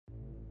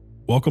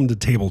Welcome to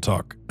Table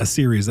Talk, a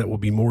series that will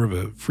be more of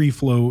a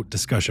free-flow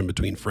discussion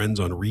between friends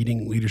on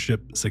reading,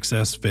 leadership,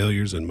 success,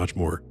 failures, and much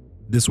more.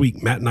 This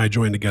week, Matt and I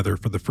joined together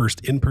for the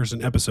first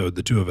in-person episode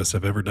the two of us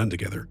have ever done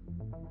together.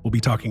 We'll be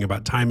talking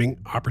about timing,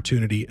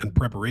 opportunity, and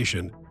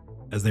preparation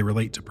as they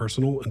relate to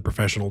personal and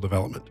professional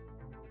development.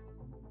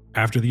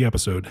 After the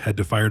episode, head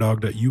to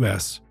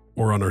FireDawg.us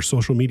or on our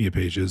social media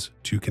pages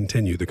to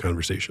continue the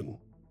conversation.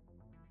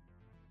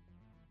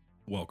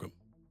 Welcome.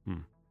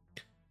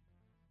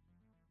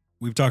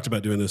 We've talked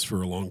about doing this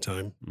for a long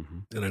time,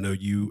 and I know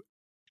you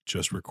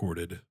just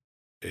recorded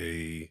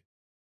a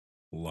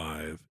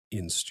live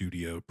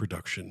in-studio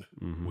production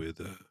with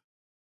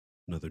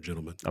another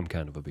gentleman. I'm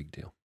kind of a big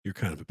deal. You're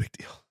kind of a big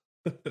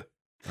deal.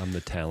 I'm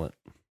the talent.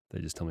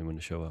 They just tell me when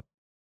to show up.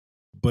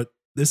 But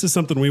this is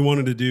something we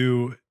wanted to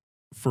do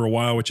for a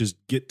while, which is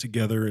get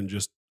together and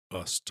just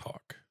us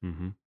talk.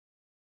 And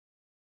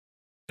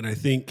I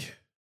think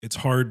it's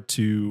hard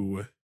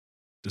to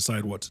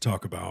decide what to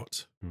talk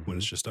about when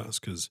it's just us,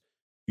 because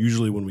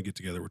usually when we get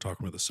together, we're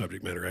talking with a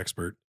subject matter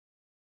expert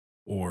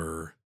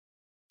or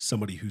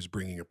somebody who's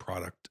bringing a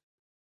product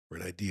or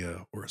an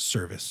idea or a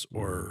service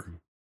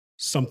or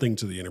something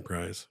to the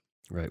enterprise.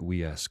 Right.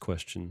 We ask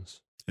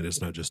questions. And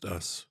it's not just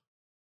us.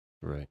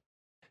 Right.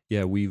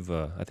 Yeah,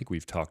 I think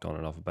we've talked on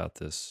and off about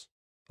this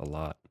a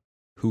lot.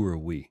 Who are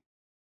we?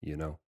 You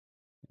know,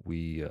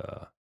 we're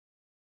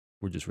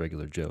just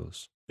regular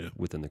Joes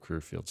within the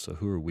career field. So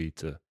who are we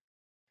to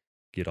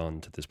get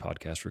on to this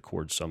podcast,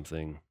 record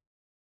something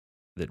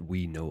that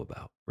we know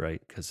about,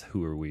 right? Because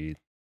who are we?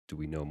 Do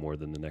we know more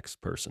than the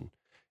next person?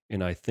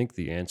 And I think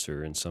the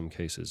answer in some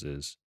cases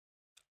is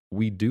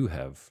we do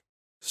have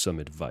some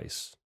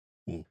advice,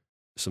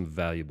 some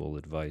valuable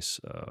advice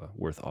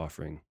worth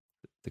offering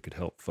that could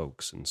help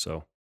folks. And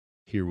so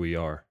here we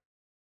are.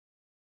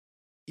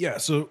 Yeah,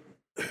 so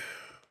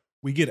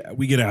we get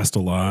asked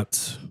a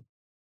lot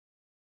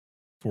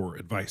for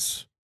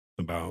advice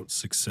about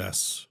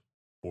success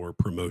or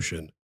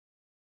promotion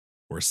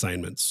or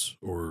assignments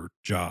or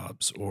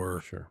jobs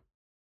or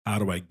how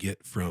do I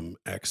get from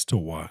X to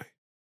Y?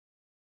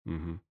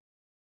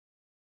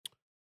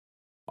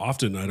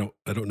 Often I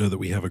don't know that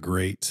we have a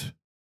great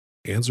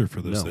answer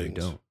for those things.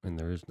 No, we don't. And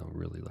there is no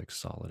really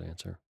solid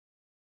answer.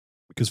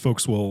 Because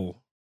folks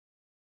will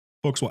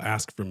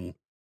ask from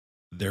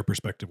their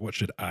perspective, what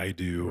should I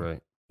do? Right.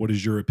 What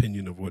is your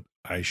opinion of what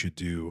I should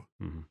do?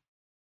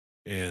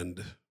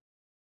 And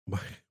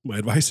my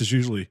advice is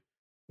usually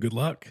good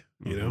luck,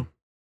 you know?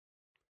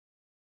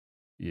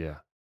 Yeah.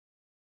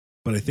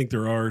 But I think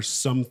there are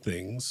some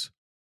things,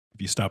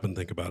 if you stop and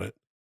think about it,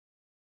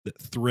 that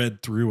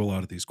thread through a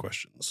lot of these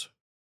questions.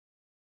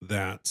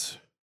 That,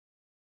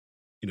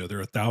 you know, there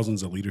are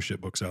thousands of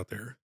leadership books out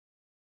there.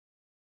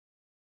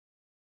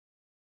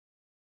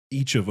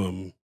 Each of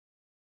them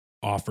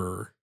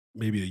offer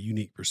maybe a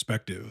unique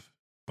perspective,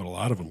 but a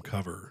lot of them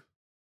cover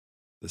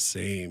the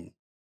same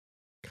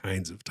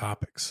kinds of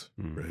topics,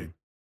 right?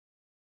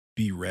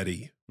 Be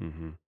ready,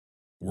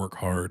 work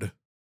hard.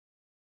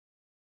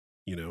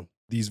 You know,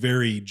 these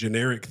very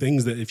generic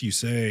things that if you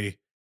say,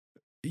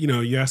 you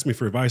know, you ask me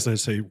for advice and I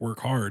say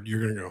work hard,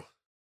 you're going to go,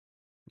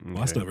 well,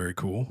 that's not very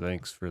cool.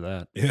 Thanks for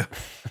that. Yeah.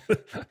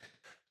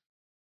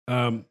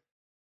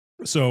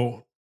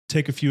 So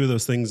take a few of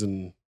those things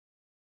and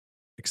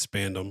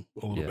expand them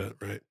a little bit,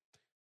 right?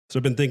 So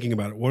I've been thinking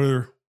about it.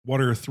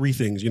 What are three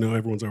things? You know,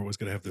 everyone's always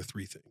going to have their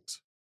three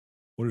things.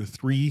 What are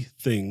three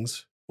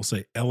things, we'll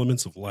say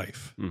elements of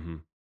life,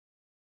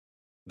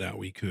 that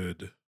we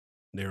could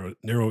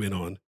narrow in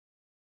on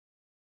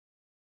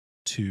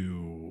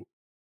to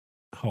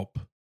help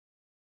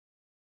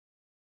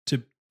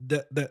to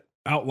that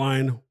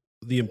outline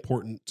the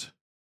important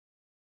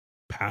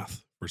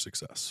path for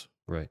success.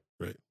 Right.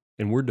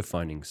 And we're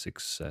defining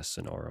success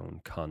in our own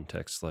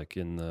context, like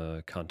in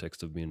the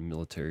context of being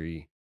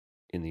military,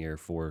 in the Air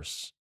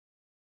Force,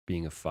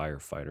 being a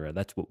firefighter.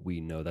 That's what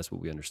we know. That's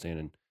what we understand.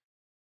 And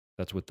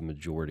that's what the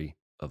majority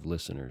of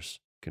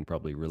listeners can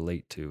probably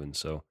relate to. And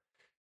so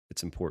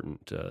it's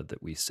important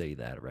that we say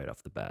that right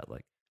off the bat.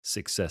 Like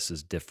success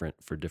is different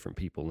for different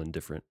people in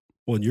different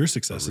Well, and your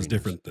success arenas. is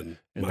different than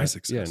my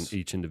success. Yeah, and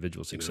each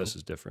individual success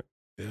is different.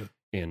 Yeah.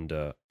 And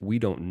we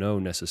don't know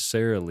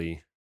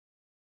necessarily,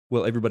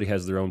 well, everybody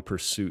has their own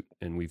pursuit,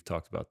 and we've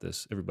talked about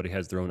this. Everybody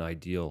has their own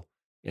ideal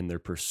and their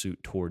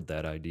pursuit toward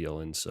that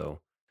ideal. And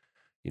so,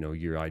 you know,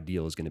 your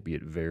ideal is going to be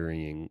at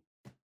varying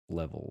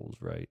levels,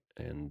 right?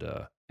 And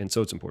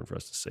so it's important for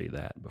us to say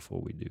that before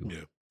we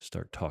do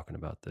start talking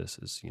about this,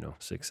 is, you know,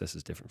 success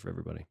is different for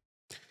everybody.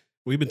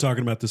 We've been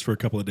talking about this for a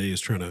couple of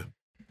days, trying to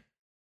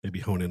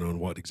maybe hone in on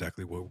what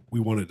exactly we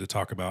wanted to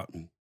talk about,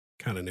 and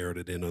kind of narrowed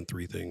it in on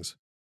three things: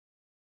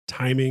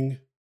 timing,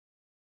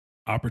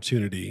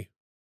 opportunity,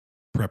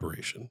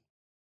 preparation.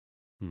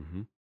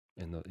 And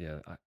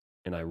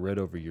I read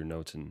over your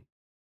notes, and,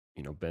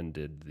 you know, Ben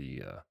did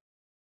the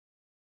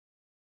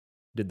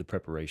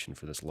preparation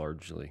for this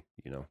largely,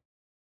 you know,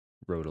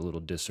 wrote a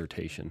little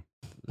dissertation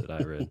that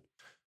I read.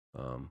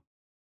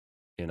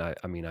 And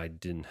I mean, I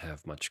didn't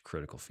have much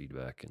critical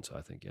feedback. And so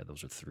I think,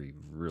 those are three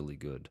really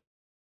good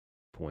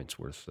points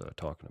worth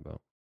talking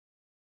about.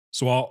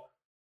 So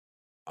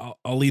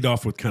I'll lead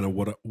off with kind of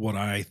what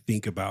I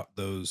think about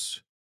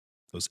those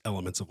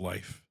elements of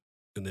life,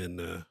 and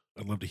then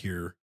I'd love to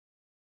hear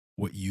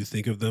what you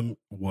think of them,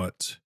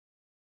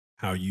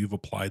 how you've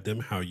applied them,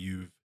 how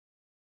you've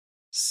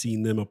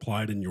seen them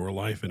applied in your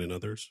life and in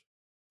others.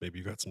 Maybe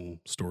you've got some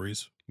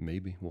stories.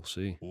 Maybe. We'll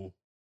see. Cool.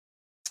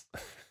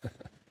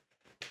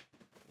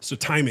 So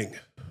timing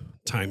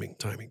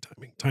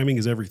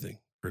is everything.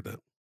 Heard that.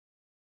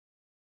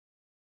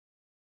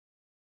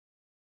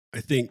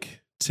 I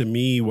think to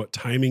me, what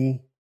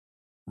timing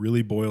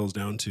really boils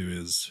down to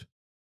is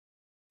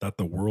that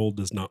the world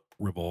does not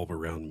revolve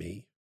around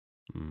me.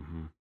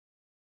 Mm-hmm.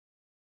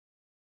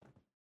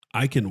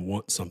 I can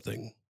want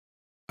something.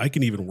 I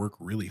can even work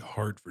really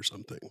hard for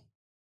something,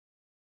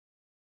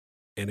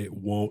 and it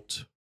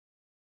won't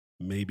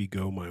maybe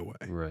go my way.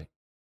 Right.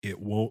 It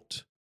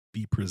won't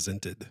be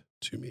presented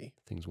to me.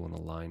 Things won't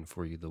align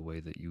for you the way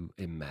that you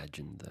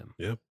imagined them.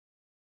 Yeah.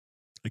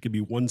 It could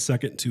be 1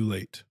 second too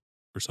late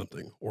for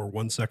something, or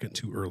 1 second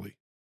too early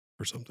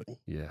for something.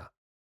 Yeah.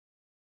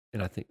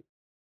 And I think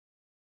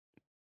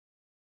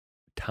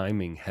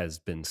timing has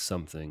been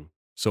something.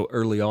 So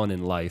early on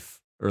in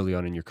life, early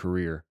on in your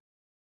career,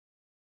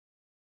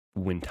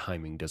 when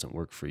timing doesn't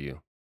work for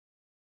you,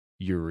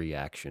 your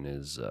reaction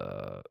is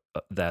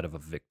that of a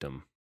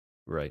victim,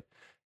 right?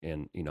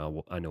 And,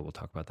 I know we'll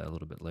talk about that a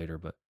little bit later,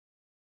 but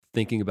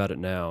thinking about it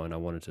now, and I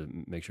wanted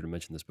to make sure to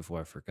mention this before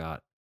I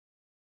forgot,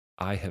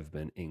 I have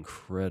been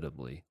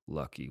incredibly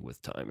lucky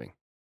with timing,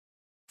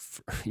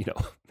 for,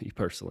 me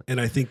personally.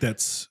 And I think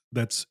that's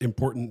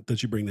important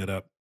that you bring that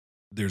up.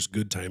 There's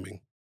good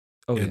timing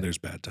and there's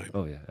bad timing.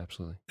 Oh, yeah,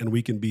 absolutely. And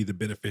we can be the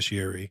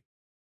beneficiary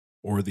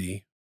or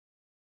the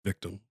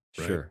victim,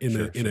 right? Sure.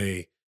 In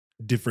a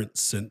different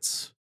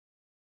sense,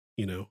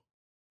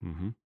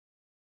 Mm-hmm.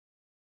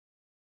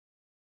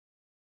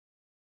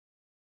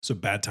 So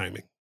bad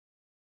timing.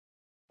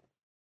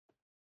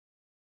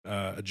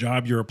 A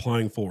job you're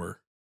applying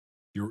for,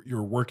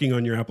 you're working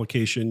on your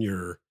application,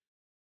 you're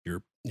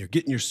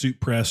getting your suit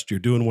pressed, you're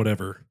doing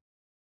whatever,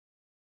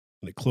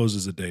 and it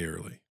closes a day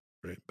early,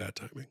 right? Bad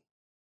timing.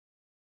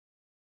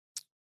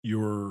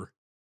 You're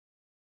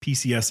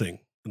PCSing,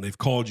 and they've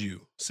called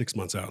you 6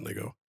 months out, and they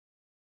go,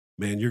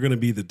 "Man, you're going to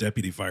be the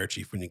deputy fire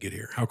chief when you get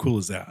here. How cool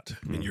is that?"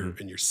 Mm-hmm.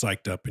 And you're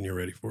psyched up and you're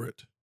ready for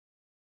it.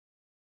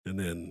 And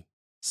then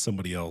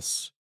somebody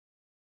else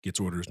gets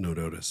orders no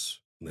notice,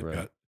 and they've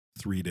got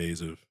 3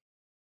 days of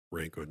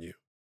rank on you,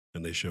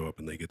 and they show up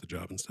and they get the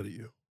job instead of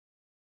you.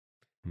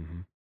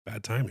 Mm-hmm.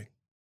 Bad timing.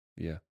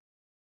 Yeah.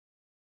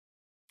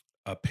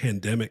 A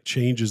pandemic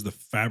changes the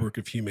fabric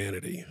of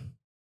humanity,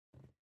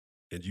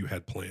 and you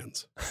had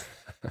plans.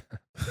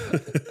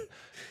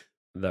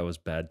 That was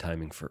bad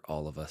timing for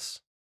all of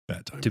us.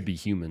 Bad timing. To be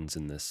humans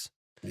in this.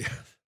 Yeah.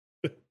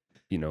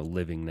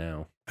 Living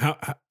now.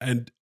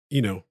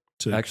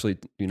 Actually,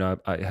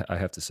 I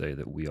have to say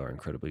that we are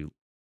incredibly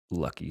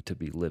lucky to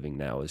be living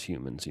now as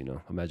humans.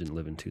 Imagine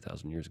living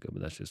 2,000 years ago,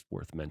 but that's just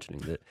worth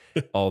mentioning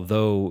that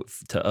although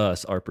to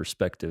us, our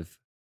perspective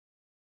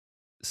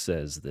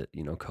says that,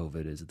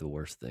 COVID is the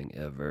worst thing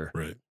ever.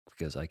 Right.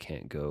 Because I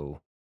can't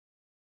go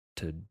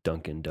to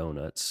Dunkin'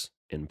 Donuts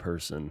in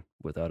person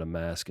without a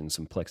mask and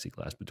some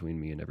plexiglass between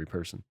me and every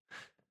person.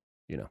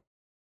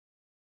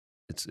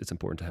 It's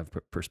important to have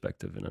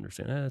perspective and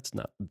understand it's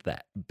not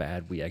that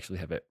bad. We actually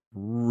have it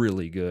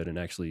really good and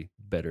actually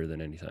better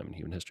than any time in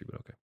human history,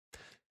 but okay.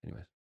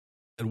 Anyways.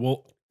 And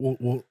we'll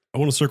I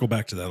want to circle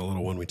back to that a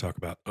little when we talk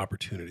about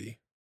opportunity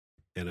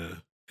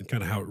and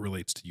kind of how it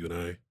relates to you and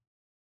I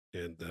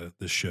and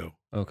this show.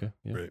 Okay.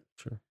 Yeah, right.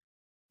 Sure.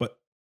 But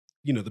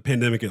the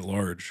pandemic at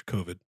large,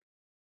 COVID,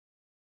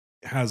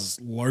 has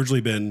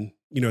largely been,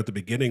 at the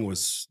beginning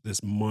was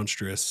this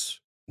monstrous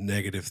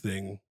negative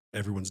thing.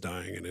 Everyone's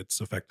dying, and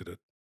it's affected a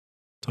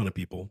ton of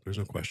people. There's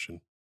no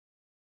question.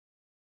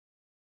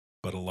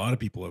 But a lot of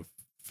people have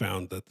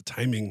found that the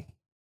timing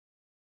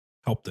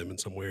helped them in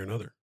some way or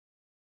another,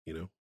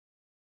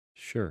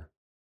 Sure.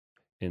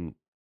 And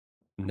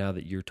now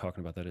that you're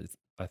talking about that,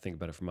 I think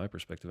about it from my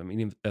perspective. I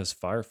mean, as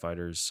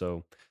firefighters,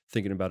 so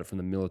thinking about it from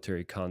the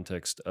military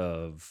context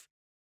of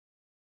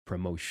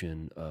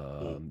promotion,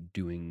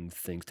 doing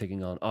things,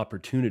 taking on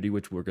opportunity,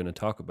 which we're going to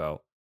talk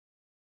about.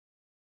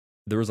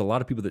 There was a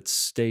lot of people that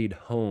stayed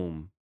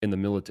home in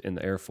the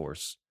Air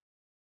Force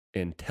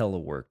and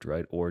teleworked,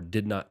 right? Or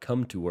did not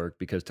come to work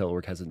because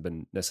telework hasn't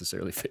been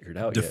necessarily figured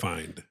out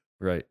defined. Yet.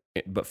 Right.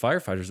 But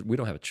firefighters, we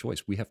don't have a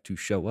choice. We have to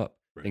show up.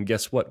 Right. And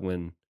guess what?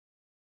 When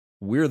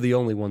we're the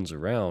only ones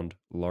around,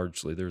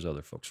 largely, there's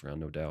other folks around,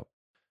 no doubt.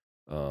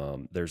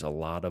 There's a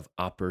lot of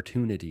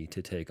opportunity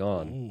to take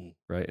on,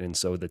 right? And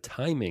so the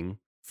timing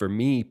for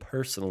me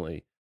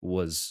personally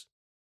was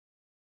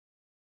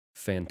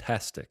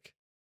fantastic.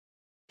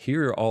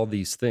 Here are all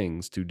these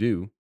things to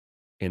do,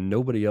 and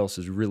nobody else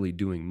is really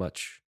doing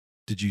much.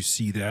 Did you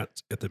see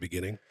that at the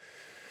beginning?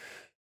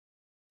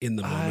 In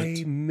the moment?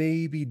 I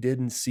maybe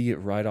didn't see it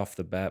right off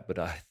the bat, but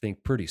I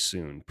think pretty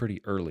soon,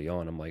 pretty early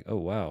on, I'm like, oh,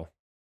 wow.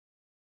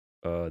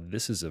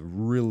 this is a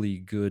really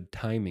good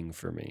timing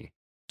for me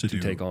to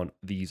take on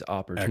these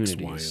opportunities.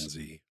 X, Y, and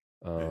Z.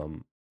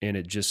 And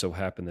it just so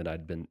happened that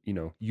I'd been,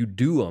 you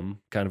do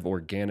them kind of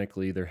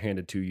organically. They're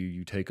handed to you.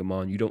 You take them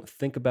on. You don't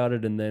think about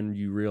it. And then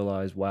you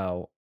realize,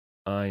 wow,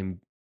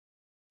 I'm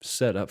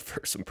set up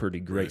for some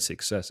pretty great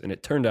success. And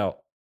it turned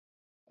out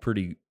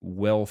pretty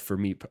well for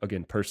me,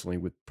 again, personally,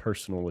 with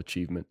personal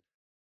achievement,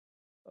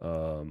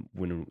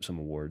 winning some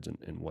awards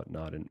and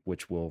whatnot, and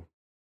which will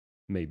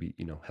maybe,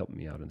 help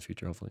me out in the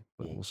future, hopefully.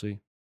 But we'll see.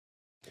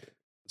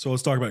 So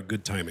let's talk about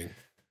good timing.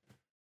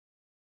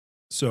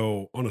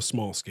 So on a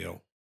small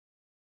scale,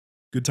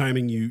 good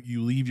timing,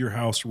 you leave your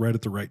house right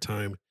at the right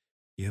time.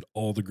 You hit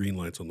all the green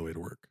lights on the way to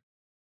work.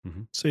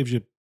 Mm-hmm. Saves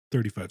you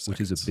 35 seconds.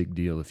 Which is a big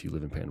deal if you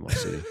live in Panama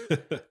City.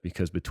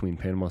 Because between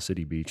Panama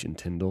City Beach and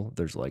Tyndall,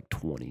 there's like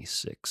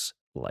 26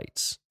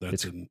 lights.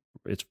 It's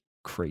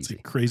crazy.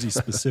 It's a crazy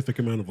specific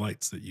amount of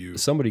lights that you...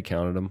 Somebody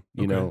counted them,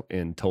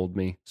 and told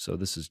me. So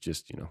this is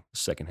just,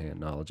 secondhand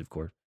knowledge, of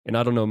course. And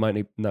I don't know, it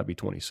might not be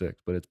 26,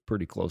 but it's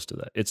pretty close to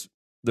that.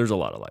 There's a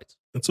lot of lights.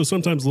 And so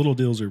sometimes little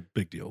deals are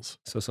big deals.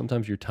 So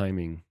sometimes your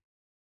timing,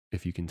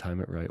 if you can time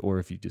it right, or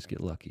if you just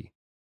get lucky,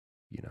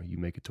 you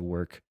make it to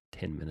work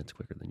 10 minutes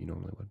quicker than you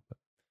normally would. But.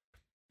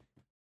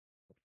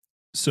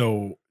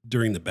 So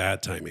during the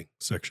bad timing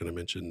section, I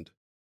mentioned,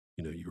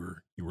 you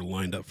were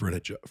lined up for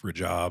a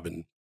job,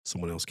 and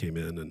someone else came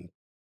in and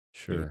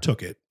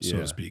took it, so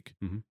to speak.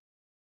 Mm-hmm.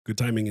 Good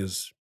timing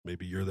is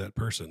maybe you're that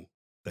person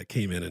that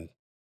came in and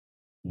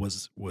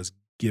was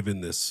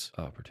given this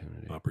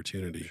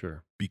opportunity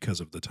because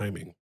of the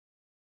timing,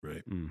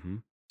 right? Mm-hmm.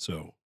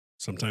 So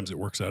sometimes it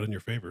works out in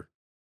your favor,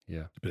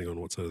 depending on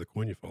what side of the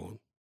coin you fall on.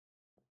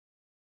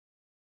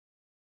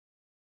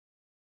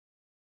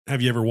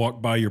 Have you ever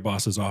walked by your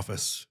boss's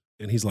office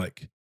and he's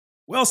like,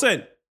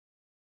 "Wilson,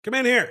 come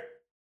in here."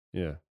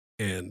 Yeah.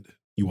 And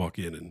you walk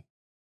in and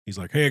he's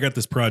like, "Hey, I got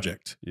this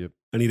project. Yep.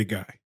 I need a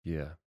guy."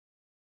 Yeah.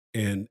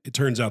 And it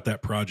turns out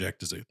that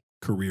project is a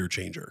career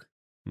changer,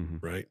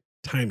 right?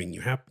 Timing. You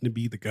happen to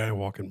be the guy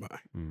walking by.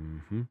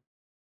 Mm-hmm.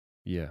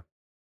 Yeah.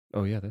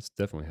 Oh, yeah, that's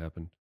definitely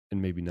happened.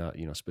 And maybe not,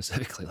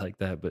 specifically like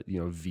that, but,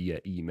 via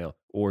email.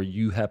 Or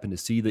you happen to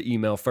see the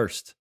email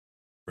first.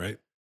 Right.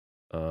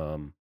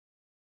 So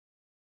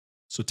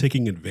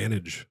taking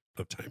advantage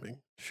of timing.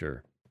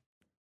 Sure.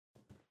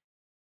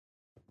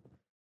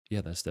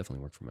 Yeah, that's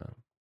definitely worked for me.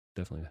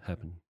 Definitely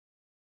happened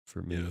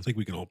for me. Yeah, I think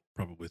we can all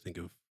probably think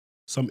of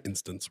some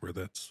instance where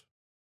that's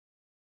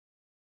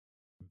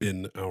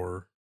been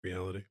our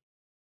reality.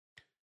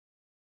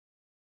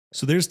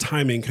 So there's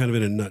timing kind of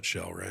in a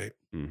nutshell, right?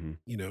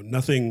 Mm-hmm.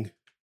 Nothing,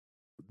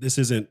 this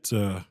isn't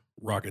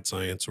rocket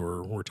science,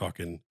 or we're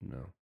talking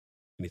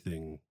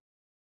anything,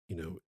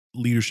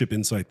 leadership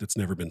insight that's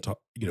never been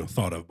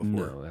thought of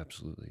before. No,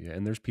 absolutely. Yeah.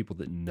 And there's people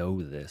that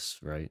know this,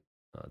 right?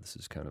 This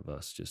is kind of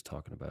us just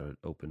talking about it,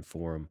 open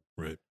forum.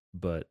 Right.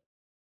 But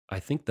I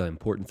think the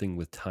important thing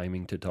with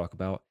timing to talk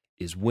about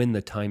is when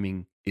the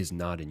timing is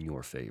not in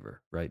your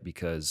favor, right?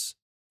 Because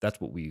that's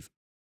what we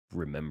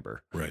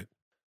remember. Right.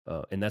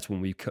 And that's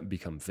when we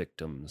become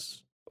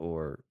victims,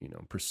 or,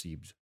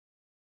 perceived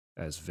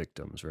as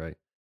victims, right?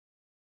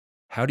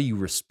 How do you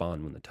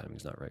respond when the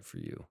timing's not right for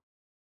you?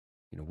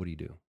 What do you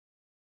do?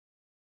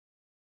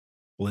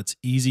 Well, it's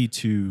easy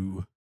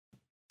to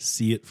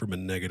see it from a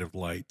negative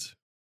light,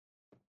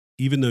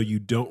 even though you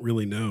don't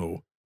really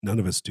know, none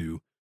of us do,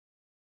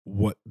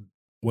 what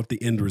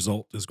the end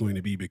result is going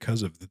to be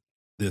because of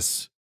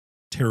this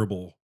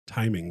terrible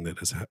timing that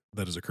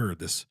has occurred,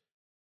 this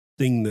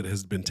thing that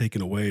has been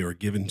taken away or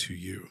given to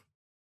you.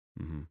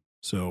 Mm-hmm.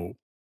 So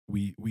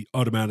we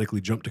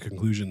automatically jump to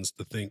conclusions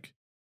to think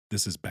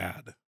this is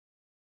bad,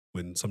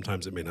 when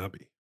sometimes it may not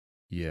be.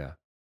 Yeah.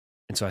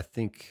 And so I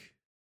think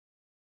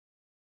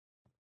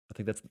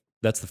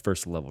that's the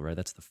first level, right?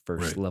 That's the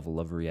first level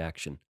of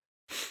reaction.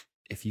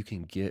 If you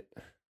can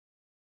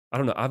I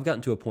don't know, I've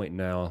gotten to a point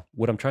now,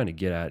 what I'm trying to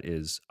get at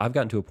is I've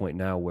gotten to a point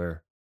now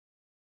where,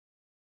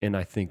 and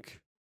I think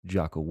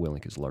Jocko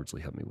Willink has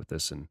largely helped me with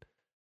this,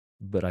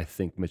 but I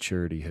think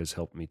maturity has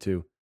helped me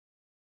too.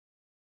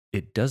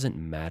 It doesn't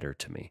matter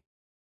to me,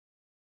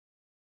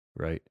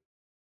 right?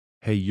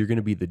 Hey, you're going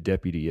to be the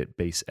deputy at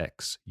base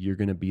X. You're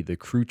going to be the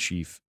crew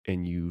chief,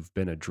 and you've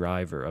been a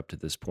driver up to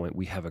this point.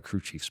 We have a crew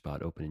chief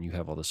spot open, and you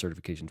have all the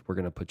certifications. We're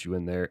going to put you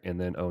in there, and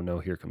then, oh no,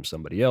 here comes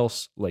somebody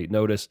else. Late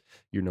notice.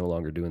 You're no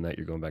longer doing that.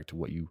 You're going back to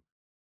what you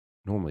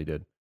normally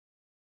did.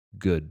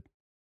 Good.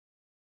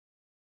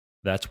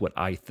 That's what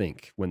I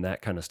think when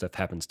that kind of stuff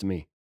happens to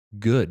me.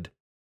 Good.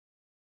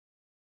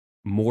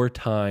 More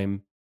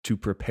time to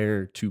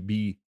prepare to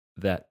be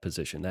that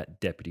position, that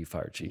deputy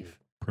fire chief.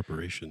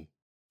 Preparation.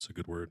 It's a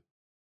good word.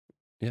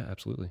 Yeah,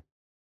 absolutely.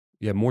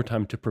 Yeah, more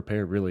time to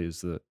prepare really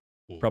is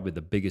probably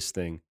the biggest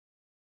thing.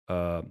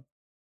 I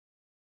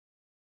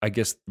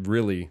guess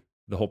really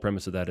the whole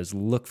premise of that is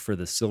look for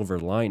the silver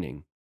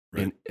lining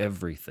in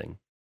everything.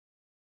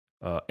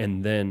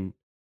 And then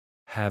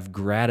have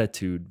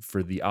gratitude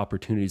for the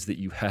opportunities that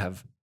you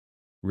have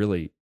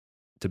really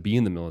to be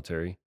in the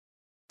military,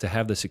 to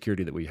have the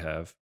security that we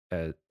have,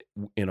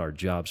 in our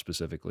job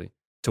specifically,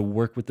 to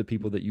work with the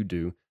people that you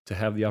do, to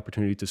have the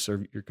opportunity to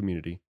serve your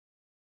community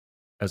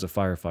as a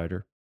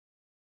firefighter,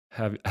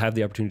 have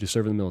the opportunity to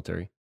serve in the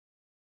military.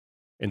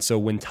 And so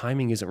when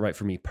timing isn't right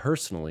for me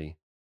personally,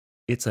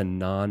 it's a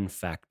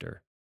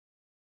non-factor.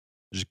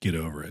 Just get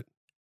over it.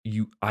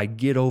 I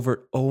get over it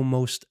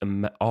almost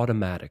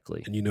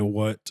automatically. And you know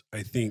what?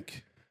 I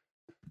think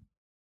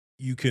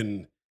you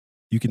can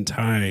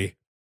tie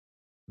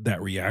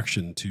that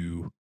reaction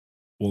to,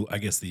 well, I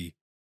guess the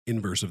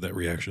inverse of that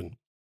reaction,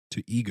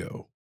 to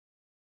ego.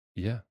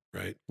 Yeah.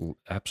 Right? Well,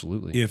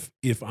 absolutely.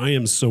 If I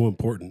am so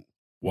important,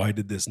 why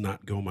did this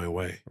not go my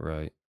way?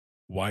 Right.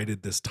 Why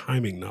did this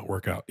timing not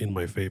work out in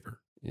my favor?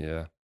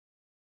 Yeah.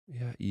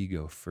 Yeah,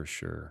 ego for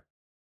sure.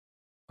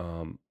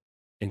 And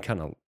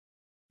kind of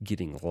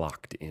getting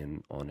locked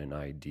in on an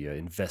idea,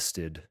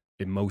 invested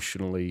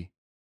emotionally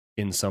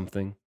in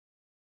something.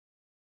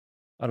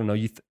 I don't know.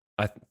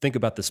 I think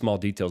about the small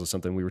details of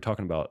something. We were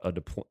talking about a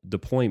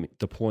deploying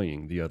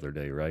the other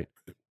day, right?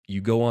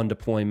 You go on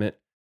deployment.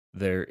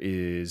 There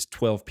is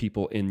 12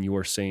 people in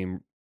your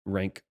same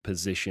rank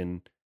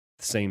position,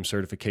 same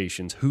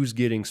certifications. Who's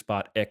getting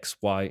spot X,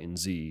 Y, and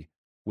Z,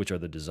 which are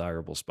the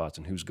desirable spots,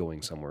 and who's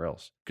going somewhere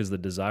else? Because the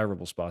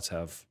desirable spots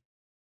have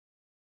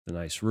the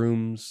nice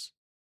rooms,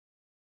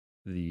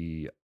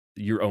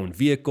 your own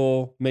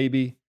vehicle,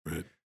 maybe,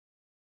 right,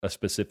 a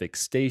specific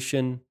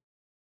station.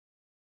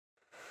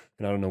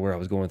 And I don't know where I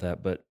was going with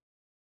that, but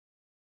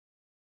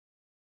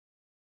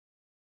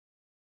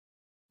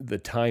the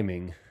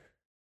timing,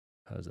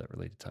 how does that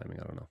relate to timing?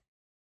 I don't know.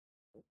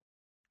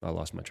 I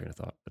lost my train of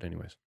thought, but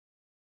anyways.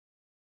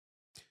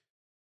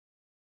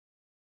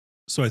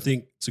 So I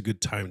think it's a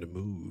good time to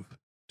move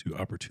to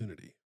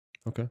opportunity.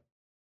 Okay.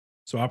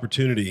 So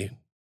opportunity,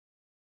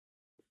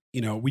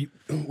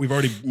 we've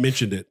already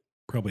mentioned it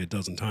probably a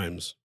dozen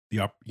times,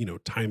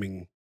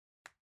 timing,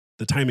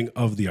 the timing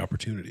of the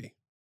opportunity,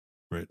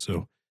 right?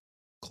 So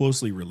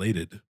closely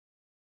related,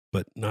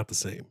 but not the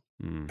same.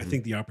 Mm-hmm. I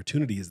think the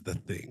opportunity is the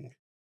thing.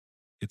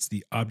 It's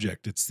the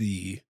object. It's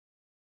the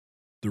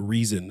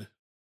reason,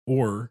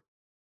 or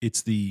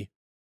it's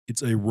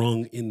a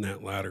rung in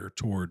that ladder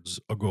towards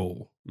a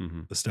goal,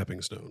 mm-hmm. the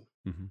stepping stone,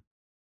 mm-hmm.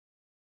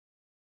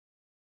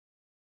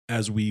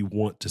 as we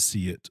want to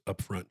see it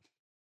up front.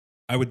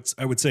 I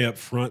would say up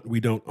front,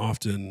 we don't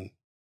often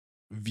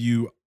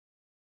view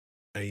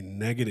a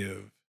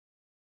negative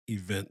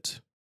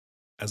event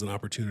as an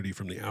opportunity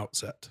from the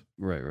outset.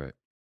 Right, right.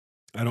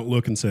 I don't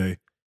look and say,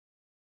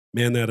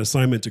 man, that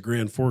assignment to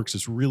Grand Forks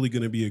is really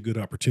going to be a good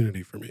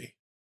opportunity for me.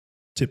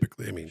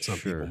 Typically, I mean, some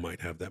people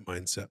might have that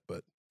mindset,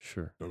 but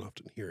don't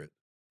often hear it.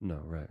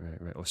 No, right.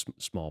 Or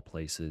small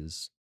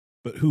places.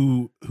 But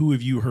who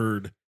have you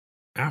heard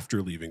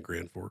after leaving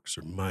Grand Forks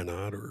or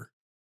Minot or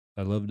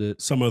I loved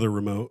it. Some other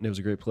remote. It was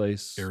a great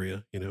place.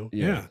 Area,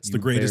 Yeah, it's the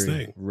greatest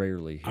thing.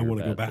 Rarely hear I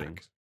want to go back.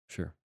 Things.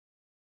 Sure.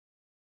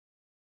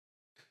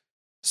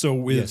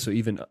 So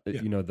even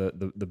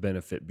the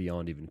benefit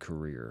beyond even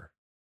career,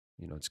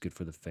 it's good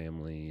for the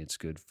family. It's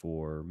good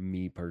for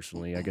me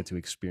personally. I get to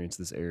experience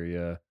this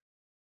area,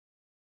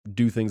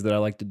 do things that I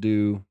like to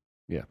do.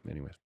 Yeah.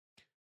 Anyways.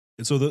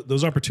 And so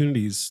those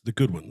opportunities, the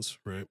good ones,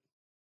 right,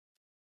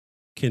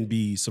 can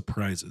be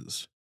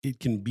surprises. It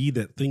can be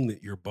that thing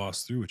that your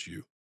boss threw at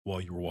you while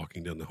you were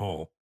walking down the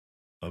hall,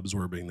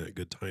 absorbing that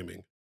good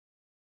timing.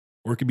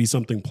 Or it could be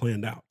something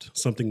planned out,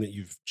 something that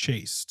you've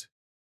chased,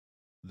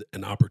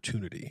 an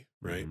opportunity,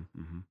 right?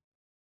 Mm-hmm.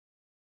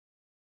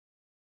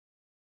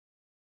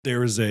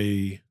 There is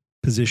a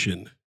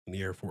position in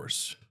the Air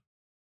Force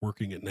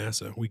working at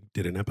NASA. We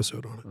did an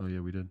episode on it. Oh, yeah,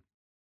 we did.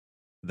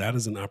 That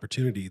is an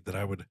opportunity that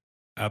I would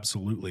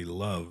absolutely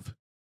love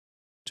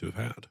to have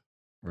had.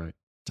 Right.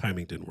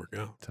 Timing didn't work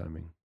out.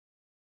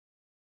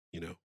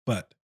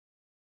 But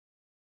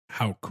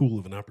how cool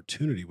of an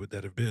opportunity would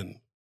that have been?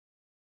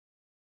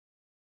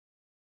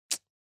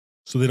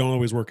 So they don't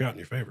always work out in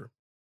your favor.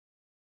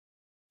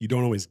 You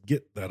don't always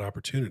get that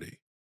opportunity.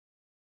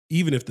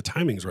 Even if the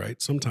timing's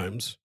right,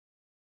 sometimes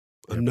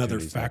another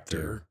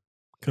factor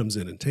comes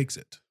in and takes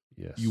it.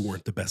 Yes. You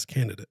weren't the best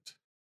candidate.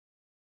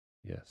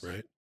 Yes.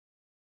 Right?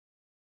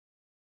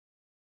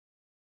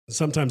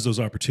 Sometimes those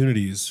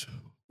opportunities,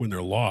 when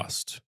they're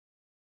lost,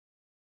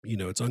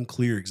 it's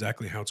unclear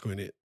exactly how it's going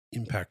to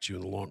impact you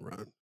in the long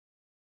run.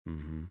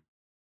 Mm-hmm.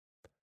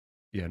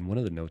 Yeah, and one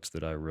of the notes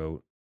that I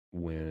wrote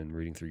when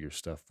reading through your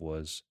stuff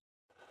was,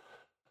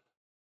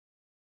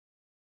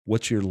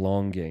 what's your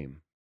long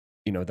game?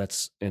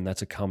 That's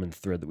a common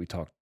thread that we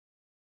talk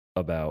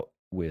about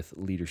with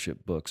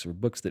leadership books or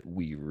books that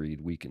we read,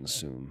 we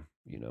consume,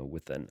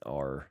 within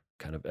our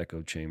kind of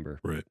echo chamber.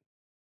 Right.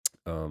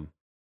 And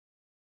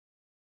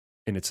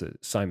it's a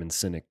Simon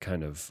Sinek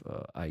kind of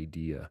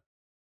idea,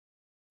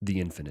 the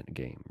infinite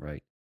game,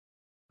 right?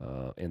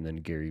 And then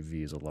Gary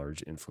Vee is a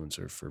large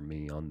influencer for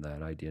me on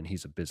that idea, and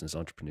he's a business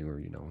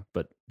entrepreneur,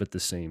 but the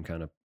same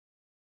kind of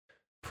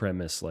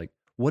premise. Like,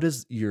 what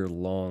is your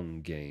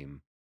long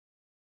game?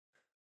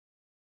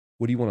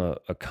 What do you want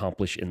to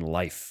accomplish in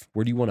life?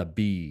 Where do you want to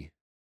be,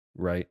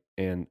 right?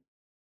 And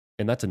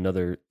And that's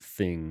another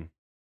thing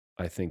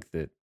I think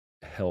that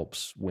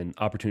helps when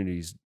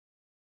opportunities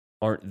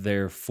aren't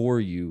there for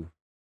you.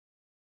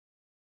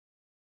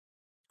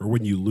 Or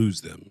when you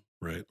lose them,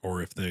 right?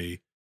 Or if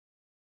they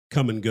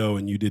come and go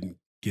and you didn't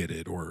get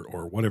it,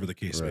 or whatever the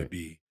case may Right.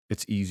 be.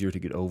 It's easier to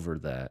get over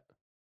that.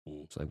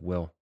 Mm. It's like,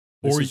 well,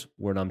 this Or is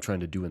what I'm trying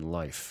to do in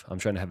life. I'm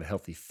trying to have a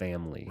healthy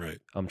family. right.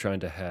 I'm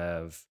trying to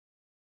have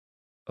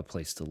a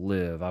place to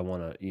live. I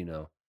want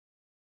to,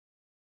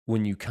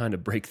 when you kind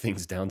of break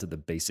things down to the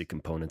basic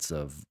components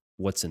of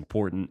what's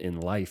important in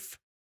life,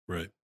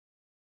 Right.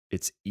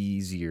 it's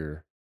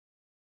easier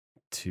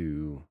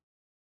to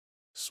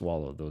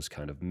swallow those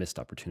kind of missed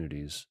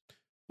opportunities.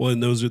 Well,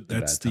 and that's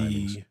bad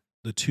timings.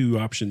 the two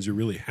options you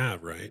really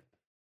have, right?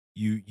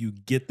 You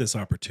get this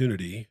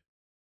opportunity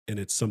and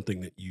it's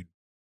something that you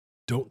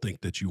don't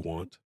think that you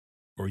want,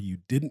 or you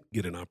didn't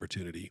get an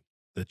opportunity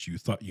that you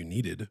thought you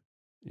needed.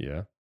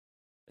 Yeah.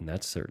 And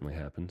that certainly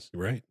happens.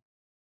 Right.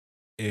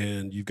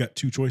 And you've got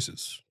two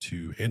choices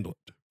to handle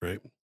it,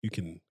 right? You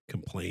can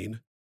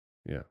complain,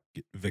 Yeah.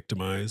 get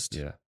victimized,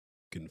 Yeah.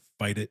 you can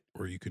fight it,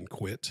 or you can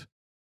quit,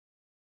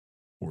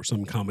 or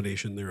some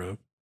combination thereof.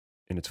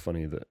 And it's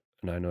funny that,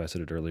 and I know I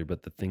said it earlier,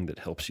 but the thing that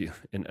helps you,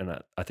 and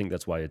I think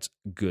that's why it's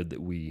good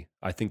that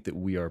I think that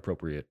we are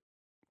appropriate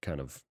kind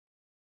of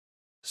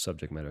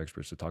subject matter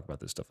experts to talk about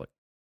this stuff, like,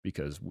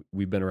 because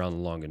we've been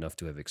around long enough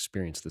to have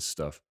experienced this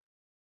stuff.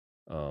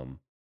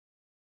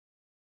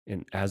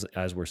 And as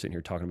we're sitting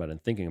here talking about it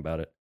and thinking about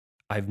it,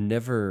 I've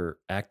never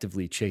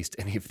actively chased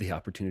any of the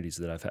opportunities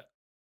that I've had.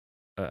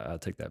 I'll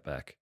take that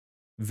back.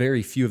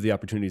 Very few of the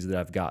opportunities that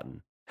I've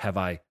gotten have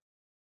I,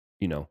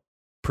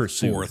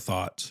 pursued.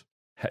 Forethought.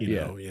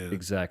 Yeah,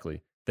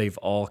 exactly. They've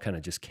all kind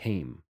of just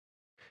came.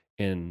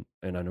 And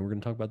I know we're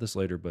going to talk about this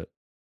later, but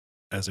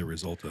as a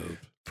result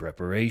of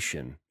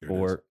preparation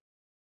or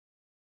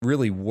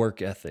really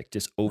work ethic,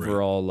 just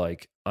overall,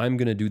 like, I'm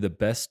going to do the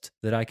best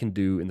that I can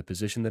do in the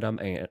position that I'm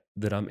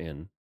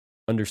in,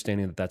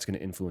 understanding that that's going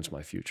to influence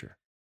my future.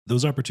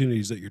 Those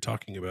opportunities that you're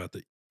talking about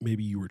that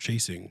maybe you were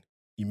chasing,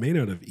 you may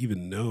not have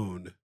even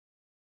known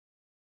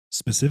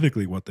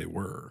specifically what they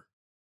were,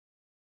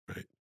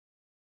 right?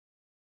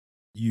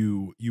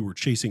 You were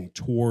chasing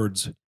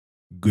towards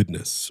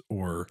goodness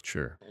or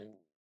Sure.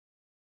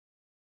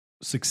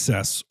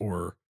 success,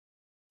 or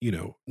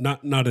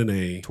not in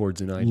a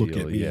towards an look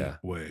ideal, at me yeah,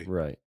 way.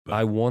 right. But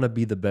I want to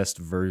be the best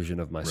version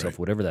of myself, Right.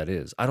 whatever that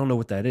is. I don't know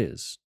what that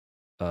is,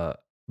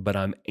 but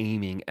I'm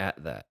aiming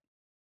at that.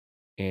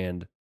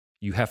 And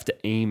you have to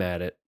aim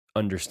at it,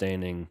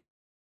 understanding,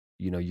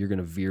 you're going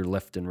to veer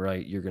left and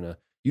right. You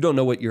don't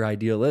know what your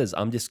ideal is.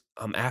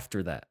 I'm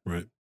after that.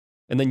 Right.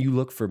 And then you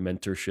look for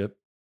mentorship,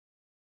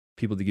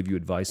 people to give you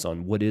advice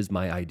on what is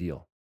my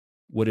ideal,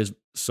 what is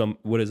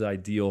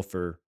ideal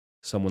for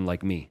someone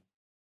like me.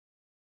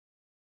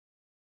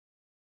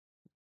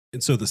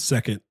 And so the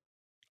second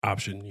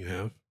option you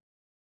have,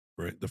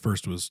 right? The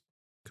first was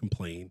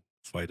complain,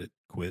 fight it,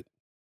 quit.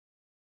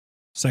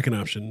 Second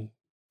option,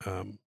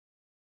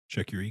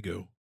 check your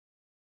ego,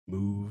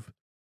 move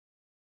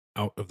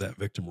out of that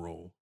victim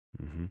role.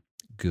 Mm-hmm.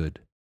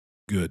 Good,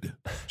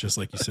 just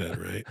like you said,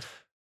 right?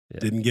 Yeah.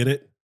 Didn't get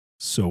it,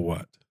 so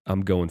what?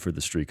 I'm going for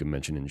the streak of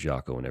mentioning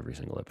Jocko in every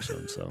single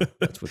episode, so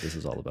that's what this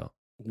is all about.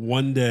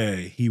 One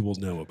day he will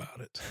know about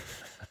it.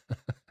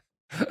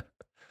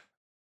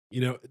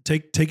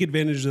 Take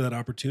advantage of that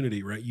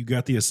opportunity, right? You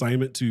got the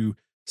assignment to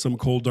some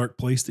cold, dark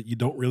place that you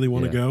don't really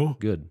want to go.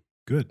 Good.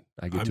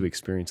 I get to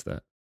experience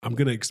that. I'm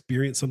going to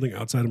experience something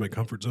outside of my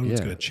comfort zone. Yeah.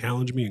 It's going to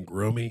challenge me and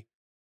grow me.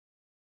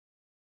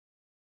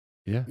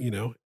 Yeah.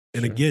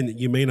 And again,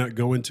 you may not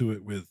go into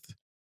it with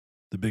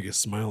the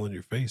biggest smile on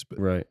your face, but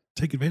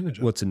take advantage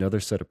of it. What's another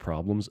set of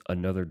problems,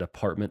 another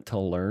department to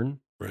learn,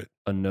 right?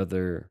 And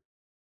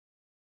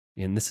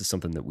this is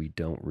something that we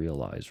don't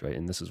realize, right?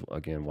 And this is,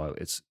 again, why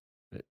it's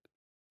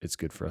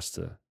good for us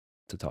to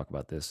talk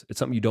about this. It's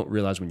something you don't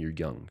realize when you're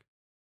young,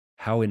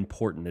 how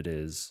important it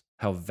is,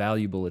 how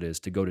valuable it is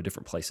to go to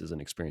different places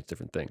and experience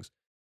different things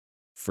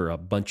for a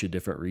bunch of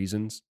different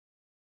reasons.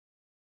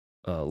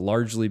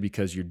 Largely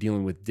because you're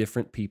dealing with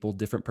different people,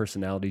 different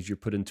personalities. You're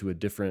put into a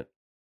different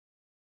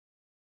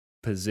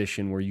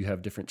position where you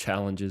have different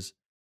challenges,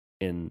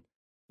 and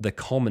the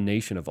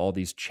culmination of all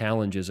these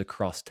challenges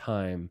across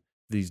time,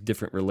 these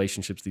different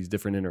relationships, these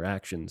different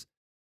interactions,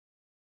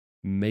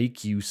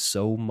 make you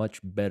so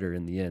much better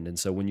in the end. And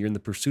so when you're in the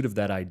pursuit of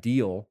that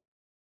ideal,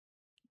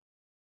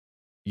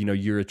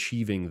 you're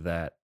achieving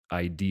that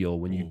ideal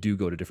when you do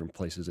go to different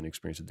places and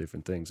experience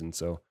different things. And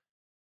so,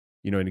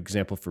 an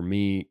example for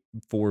me,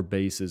 4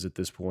 bases at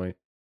this point.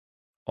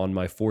 On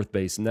my 4th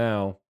base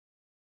now,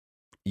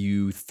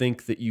 you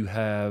think that you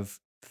have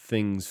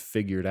things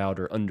figured out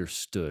or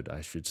understood, I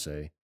should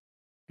say.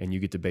 And you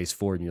get to base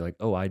 4 and you're like,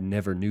 oh, I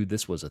never knew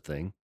this was a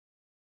thing.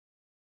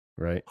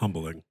 Right?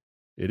 Humbling.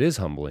 It is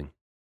humbling.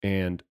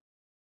 And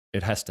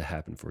it has to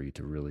happen for you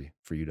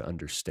to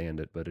understand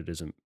it. But it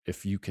isn't,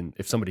 if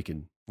somebody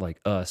can, like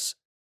us,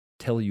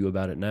 tell you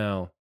about it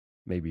now,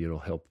 maybe it'll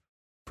help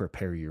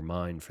prepare your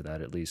mind for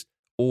that at least.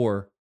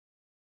 Or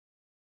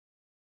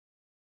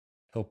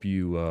help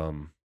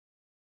you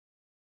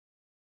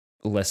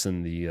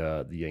lessen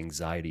the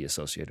anxiety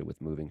associated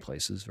with moving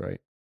places,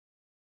 right?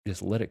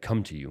 Just let it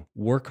come to you.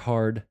 Work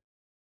hard,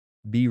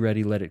 be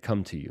ready, let it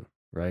come to you,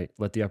 right?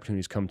 Let the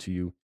opportunities come to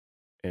you,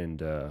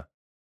 and yeah.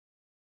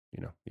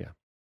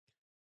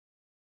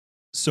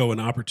 So an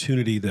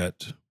opportunity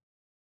that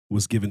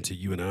was given to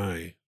you and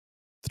I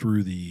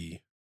through the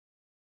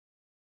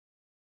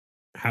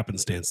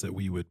happenstance that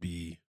we would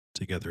be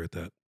together at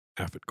that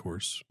AFIT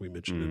course we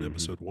mentioned in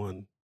episode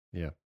 1.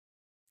 Yeah.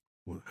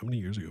 Well, how many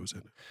years ago was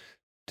that?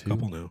 2.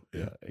 Couple now.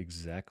 Yeah,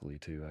 exactly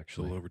 2,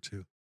 actually. A little over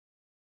 2.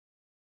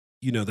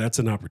 That's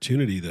an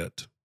opportunity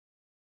that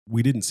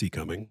we didn't see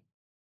coming.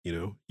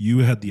 You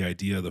had the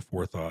idea, the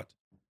forethought.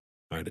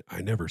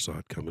 I never saw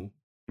it coming.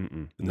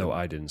 No,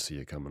 I didn't see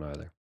it coming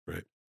either.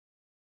 Right.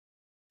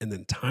 And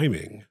then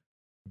timing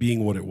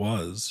being what it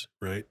was,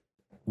 right?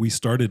 We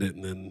started it,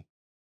 and then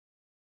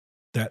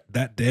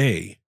that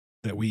day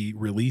that we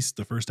released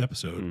the first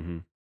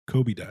episode,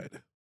 Kobe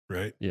died,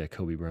 right? Yeah,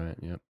 Kobe Bryant,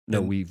 yeah.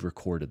 No, we've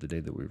recorded the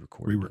day that we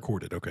recorded. We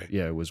recorded, okay.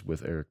 Yeah, it was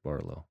with Eric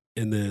Barlow.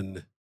 And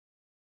then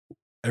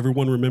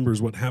everyone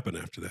remembers what happened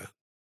after that.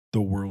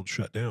 The world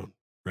shut down,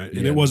 right?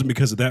 And it wasn't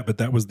because of that, but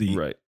that was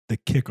the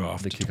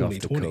kickoff to 2020.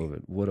 To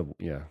COVID. What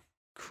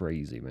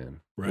crazy,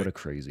 man. Right. What a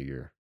crazy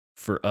year.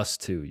 For us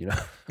too,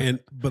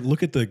 But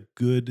look at the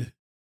good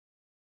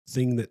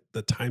thing that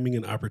the timing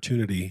and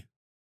opportunity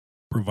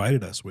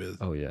provided us with.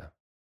 Oh, yeah.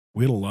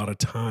 We had a lot of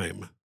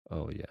time.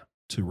 Oh, yeah.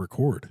 To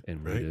record.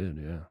 And right? We did,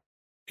 yeah.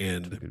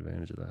 And took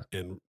advantage of that.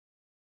 And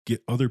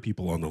get other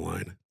people on the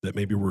line that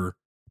maybe were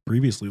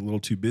previously a little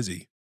too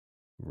busy.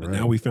 Right. And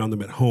now we found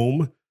them at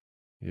home.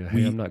 Yeah,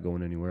 hey, I'm not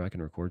going anywhere. I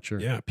can record, sure.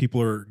 Yeah,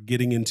 people are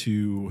getting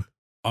into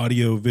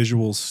audio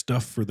visual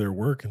stuff for their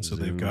work, and so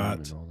Zoom they've got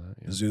and all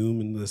that, Zoom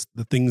and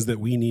the things that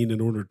we need in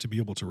order to be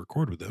able to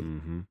record with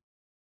them. Mm-hmm.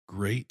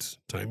 Great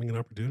timing and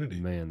opportunity.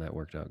 Man, that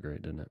worked out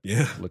great, didn't it?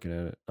 Yeah. Looking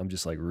at it, I'm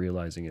just like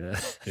realizing it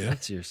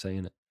as you're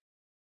saying it.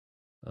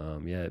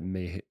 Yeah,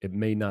 it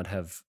may not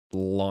have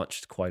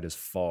launched quite as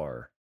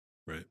far,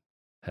 right?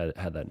 Had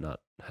that not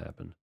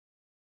happened.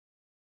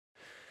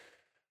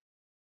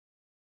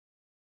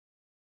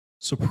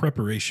 So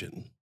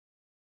preparation.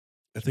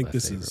 I think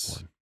this is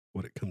one.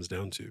 What it comes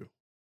down to.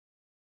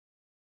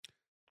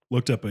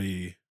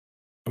 I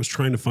was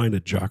trying to find a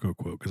Jocko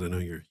quote because I know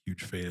you're a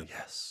huge fan.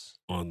 Yes.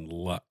 On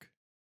luck.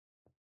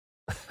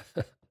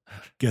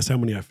 Guess how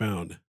many I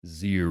found?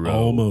 0.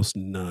 Almost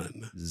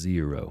none.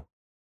 0.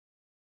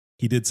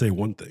 He did say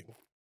one thing.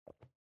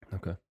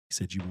 Okay. He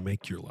said, you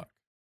make your luck.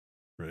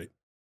 Right?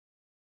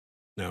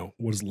 Now,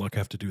 what does luck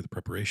have to do with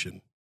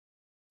preparation?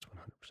 It's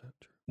 100%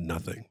 true.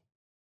 Nothing.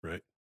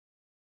 Right?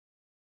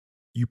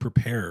 You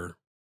prepare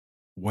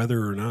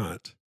whether or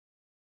not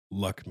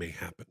luck may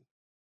happen.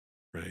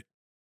 Right?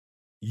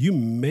 You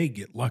may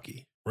get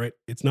lucky. Right?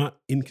 It's not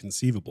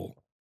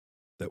inconceivable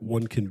that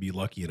one can be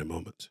lucky in a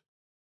moment.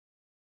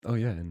 Oh,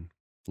 yeah. And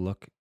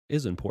luck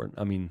is important.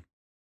 I mean,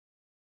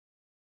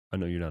 I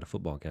know you're not a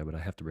football guy, but I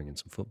have to bring in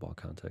some football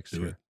context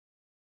here.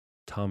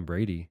 Tom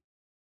Brady,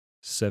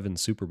 7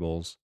 Super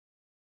Bowls.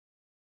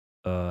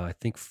 I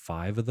think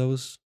 5 of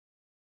those,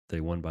 they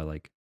won by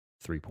like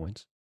 3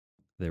 points.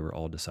 They were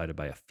all decided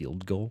by a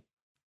field goal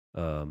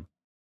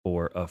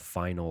or a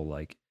final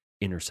like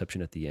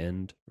interception at the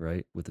end,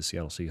 right? With the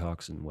Seattle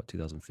Seahawks in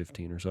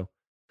 2015 or so.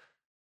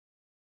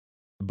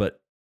 But,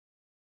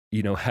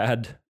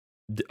 had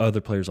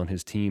other players on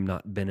his team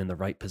not been in the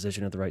right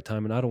position at the right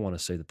time, and I don't want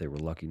to say that they were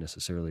lucky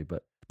necessarily,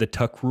 but the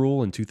tuck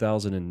rule in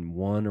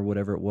 2001 or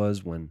whatever it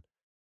was when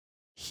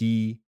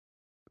he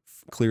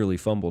clearly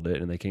fumbled it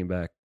and they came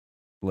back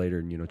later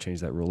and,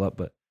 changed that rule up.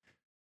 But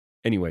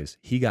anyways,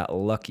 he got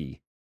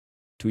lucky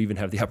to even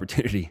have the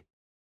opportunity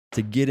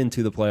to get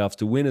into the playoffs,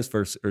 to win his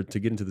first, or to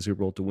get into the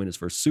Super Bowl, to win his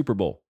first Super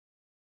Bowl.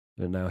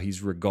 And now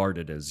he's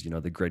regarded as,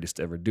 the greatest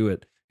to ever do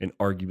it, and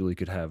arguably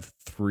could have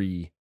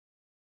 3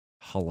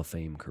 Hall of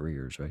Fame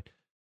careers, right?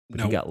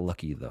 But he got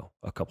lucky though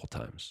a couple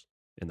times,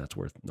 and that's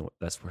worth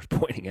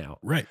pointing out.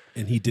 Right,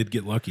 and he did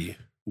get lucky.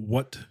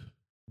 What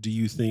do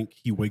you think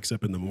he wakes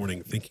up in the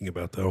morning thinking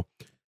about though?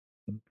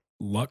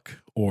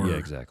 Luck or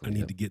exactly. I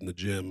need to get in the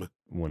gym.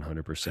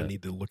 100%. I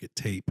need to look at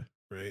tape,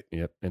 right?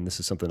 Yep. And this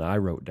is something I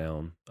wrote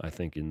down, I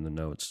think, in the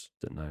notes.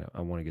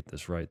 I want to get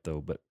this right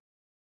though, but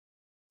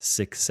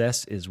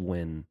success is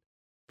when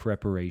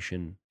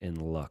preparation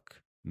and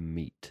luck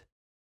meet.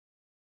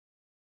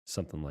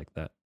 Something like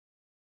that.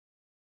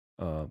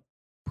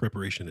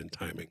 Preparation and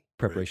timing.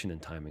 Preparation and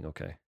timing,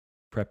 okay.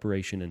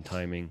 Preparation and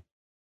timing,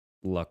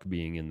 luck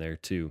being in there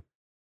too.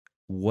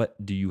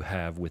 What do you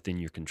have within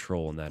your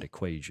control in that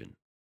equation?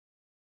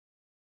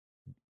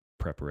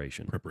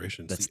 Preparation.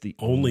 That's the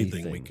only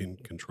thing we can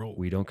control.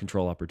 We don't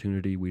control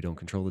opportunity. We don't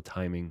control the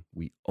timing.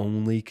 We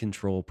only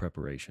control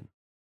preparation.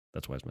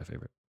 That's why it's my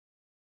favorite.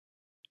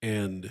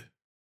 And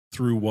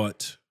through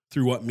what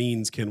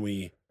means can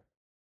we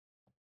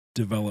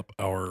develop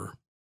our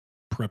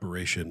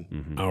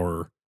preparation,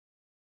 our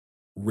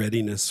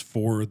readiness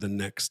for the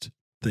next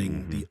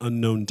thing, the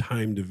unknown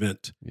timed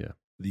event,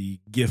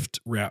 the gift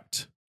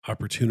wrapped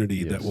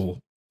opportunity that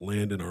will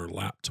land in our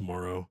lap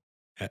tomorrow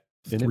at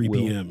And 3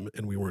 p.m.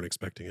 and we weren't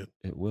expecting it.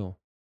 It will.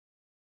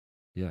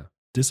 Yeah.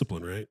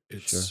 Discipline, right?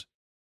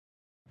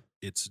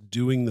 It's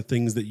doing the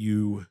things that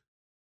you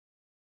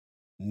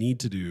need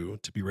to do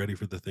to be ready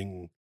for the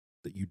thing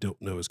that you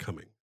don't know is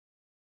coming.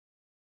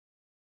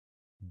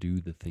 Do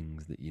the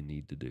things that you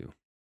need to do.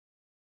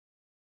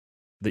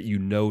 That you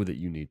know that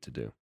you need to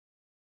do.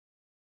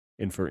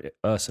 And for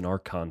us in our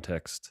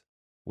context,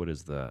 what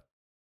is that?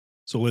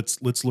 So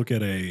let's look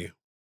at let's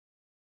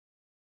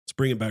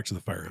bring it back to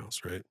the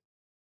firehouse, right?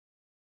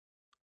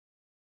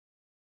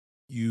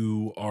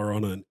 You are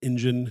on an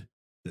engine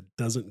that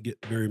doesn't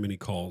get very many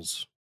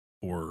calls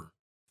for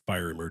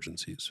fire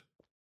emergencies.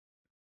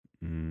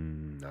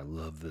 I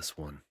love this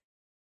one.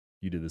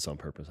 You did this on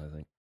purpose, I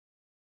think.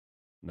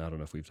 Now, I don't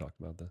know if we've talked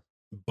about this.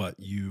 But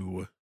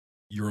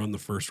you're on the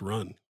first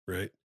run,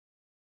 right?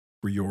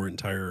 For your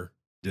entire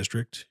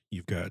district,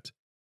 you've got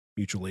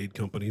mutual aid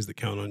companies that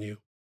count on you.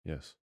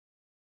 Yes.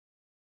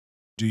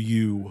 Do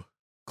you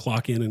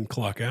clock in and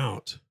clock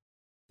out?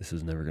 This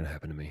is never going to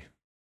happen to me.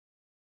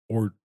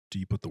 Or do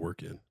you put the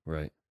work in?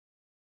 Right.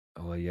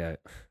 Oh, yeah.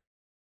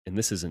 And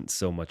this isn't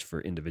so much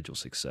for individual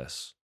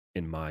success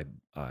in my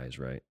eyes,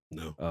 right?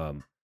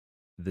 No.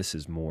 This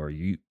is more,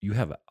 you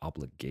have an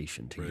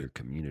obligation to your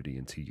community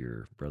and to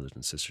your brothers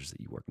and sisters that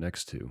you work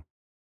next to.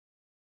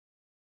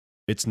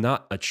 It's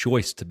not a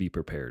choice to be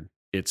prepared.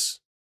 It's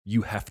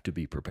you have to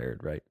be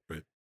prepared, right?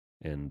 Right.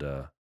 And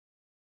I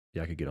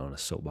could get on a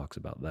soapbox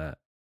about that.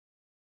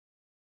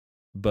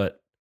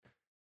 But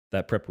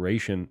that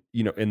preparation,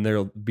 and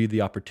there'll be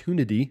the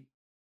opportunity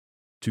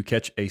to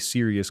catch a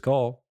serious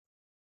call.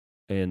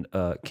 And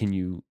are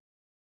you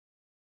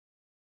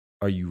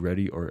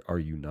ready or are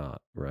you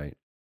not, right?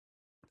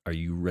 Are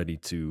you ready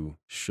to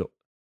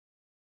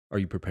are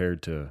you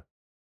prepared to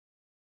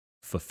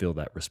fulfill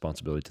that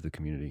responsibility to the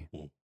community?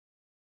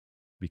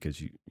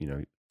 Because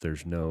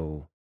there's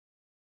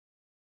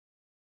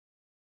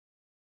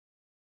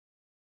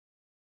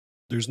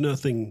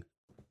nothing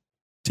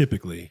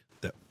typically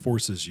that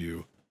forces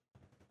you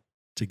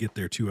to get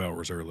there 2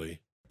 hours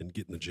early and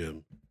get in the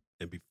gym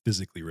and be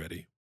physically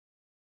ready.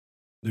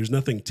 There's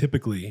nothing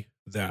typically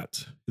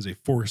that is a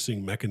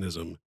forcing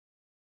mechanism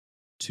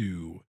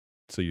to...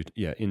 So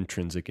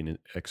intrinsic and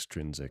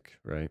extrinsic,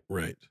 right?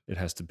 Right. It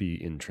has to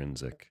be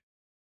intrinsic.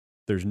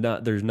 There's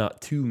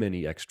not too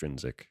many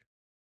extrinsic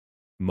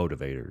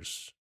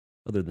motivators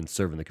other than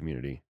serving the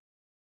community.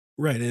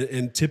 Right.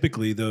 And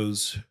typically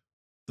those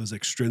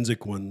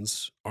extrinsic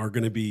ones are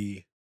going to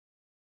be,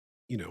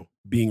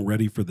 being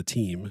ready for the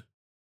team,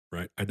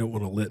 right? I don't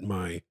want to let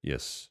my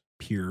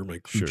peer, my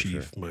crew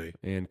chief,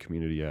 and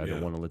community. I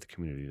don't want to let the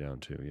community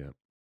down too. Yeah.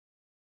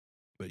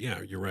 But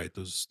yeah, you're right.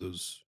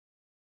 Those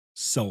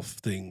self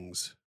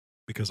things,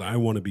 because I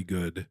want to be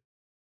good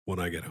when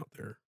I get out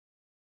there.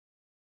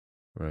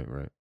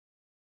 Right.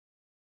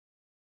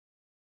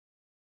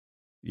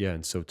 Yeah.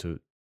 And so to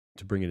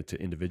bring it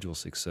to individual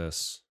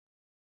success,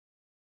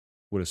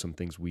 what are some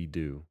things we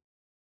do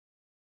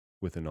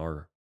within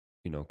our,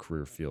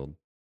 career field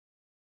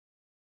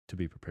to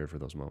be prepared for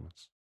those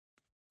moments?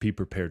 Be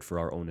prepared for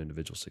our own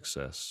individual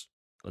success.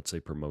 Let's say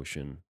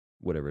promotion,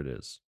 whatever it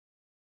is.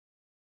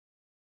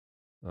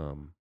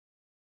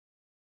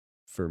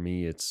 For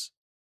me, it's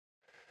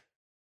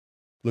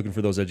looking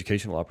for those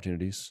educational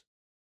opportunities.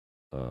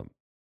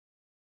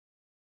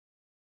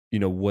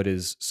 What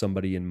is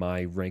somebody in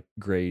my rank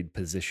grade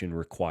position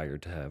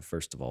required to have?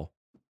 First of all,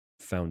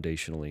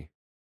 foundationally,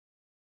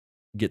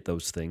 get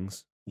those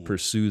things,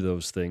 pursue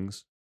those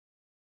things.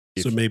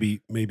 So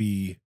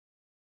maybe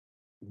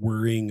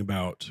worrying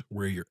about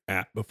where you're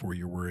at before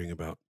you're worrying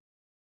about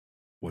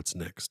what's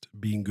next.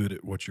 Being good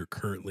at what you're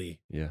currently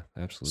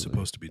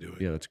supposed to be doing.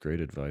 Yeah, that's great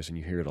advice, and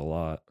you hear it a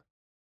lot.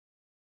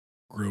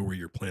 Grow where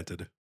you're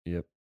planted.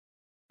 Yep.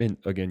 And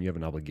again, you have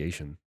an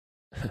obligation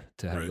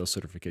to have those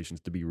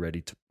certifications to be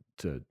ready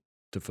to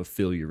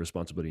fulfill your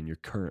responsibility in your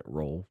current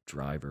role,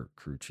 driver,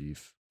 crew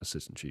chief,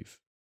 assistant chief,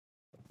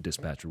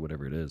 dispatcher,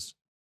 whatever it is.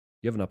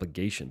 You have an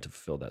obligation to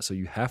fulfill that. So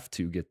you have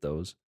to get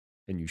those,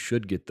 and you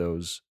should get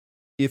those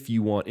if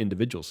you want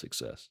individual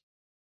success,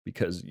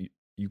 because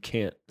you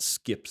can't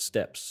skip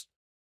steps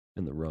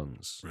in the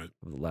rungs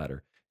of the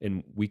ladder.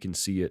 And we can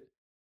see it.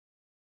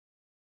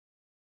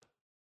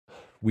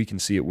 We can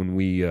see it when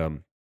we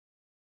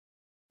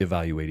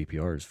evaluate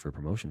EPRs for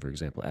promotion, for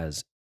example,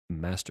 as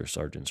master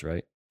sergeants,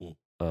 right?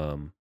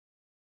 You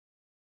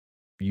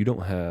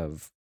don't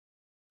have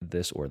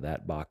this or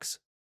that box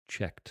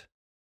checked.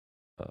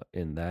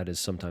 And that is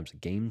sometimes a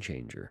game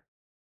changer.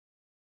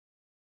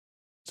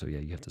 So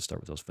you have to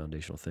start with those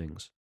foundational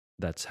things.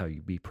 That's how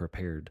you be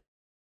prepared.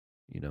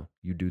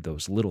 You do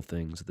those little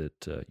things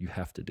that you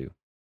have to do.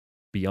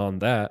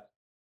 Beyond that,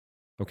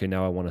 okay,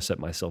 now I want to set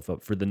myself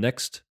up for the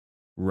next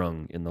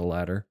rung in the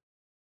ladder.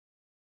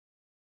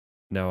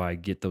 Now I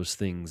get those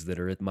things that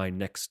are at my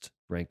next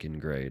rank and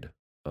grade.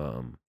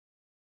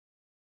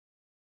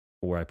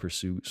 Or I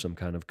pursue some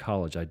kind of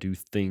college. I do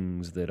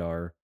things that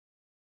are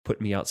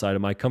put me outside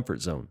of my comfort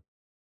zone,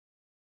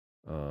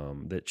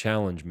 that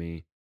challenge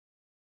me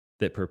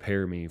that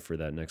prepare me for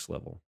that next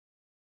level.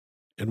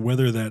 And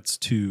whether that's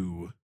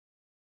to,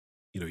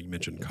 you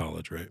mentioned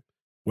college, right?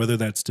 Whether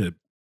that's to,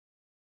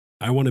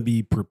 I want to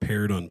be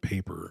prepared on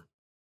paper,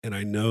 and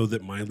I know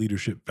that my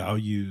leadership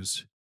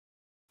values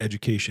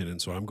education.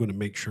 And so I'm going to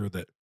make sure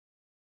that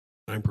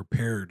I'm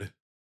prepared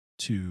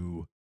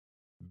to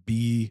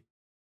be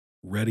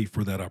ready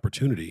for that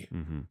opportunity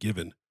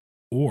given,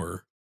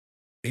 or,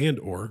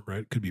 right?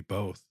 It could be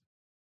both.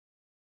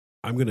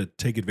 I'm going to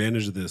take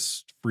advantage of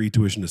this free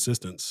tuition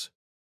assistance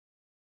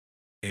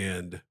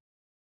and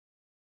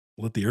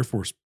let the Air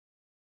Force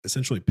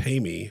essentially pay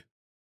me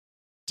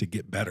to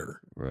get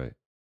better. Right.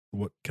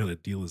 What kind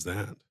of deal is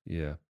that?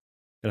 Yeah.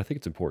 And I think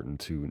it's important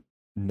to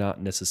not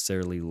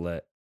necessarily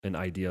let an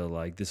idea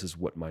like this is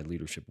what my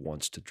leadership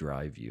wants to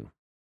drive you.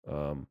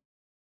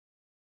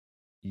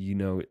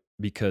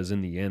 Because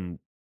in the end,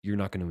 you're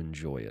not going to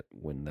enjoy it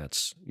when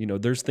that's,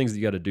 there's things that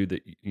you got to do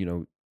that,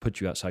 put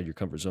you outside your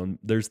comfort zone.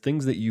 There's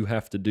things that you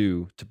have to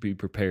do to be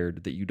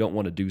prepared that you don't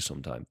want to do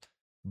sometimes.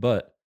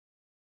 But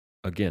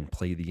again,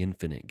 play the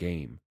infinite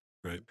game.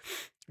 Right.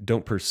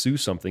 Don't pursue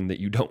something that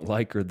you don't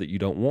like or that you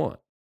don't want.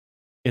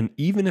 And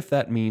even if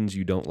that means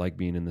you don't like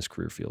being in this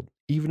career field,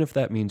 even if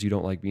that means you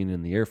don't like being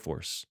in the Air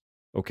Force,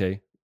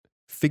 okay,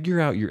 figure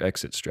out your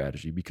exit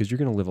strategy because you're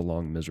going to live a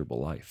long, miserable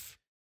life.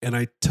 And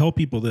I tell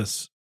people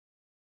this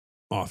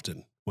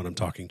often when I'm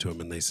talking to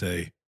them, and they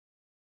say,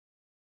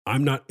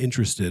 I'm not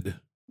interested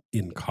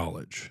in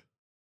college.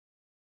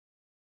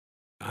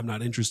 I'm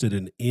not interested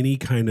in any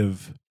kind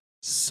of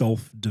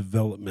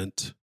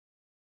self-development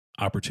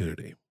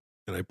opportunity.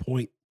 And I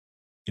point,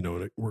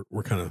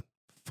 we're kind of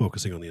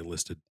focusing on the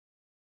enlisted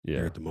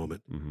here at the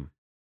moment. Mm-hmm.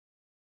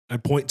 I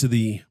point to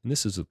and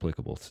this is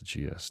applicable to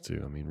GS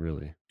too. I mean,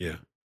 really. Yeah.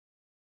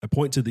 I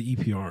point to the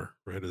EPR,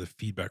 right, or the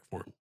feedback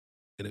form.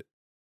 And it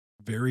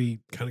very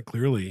kind of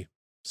clearly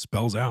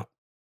spells out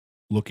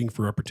looking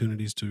for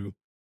opportunities to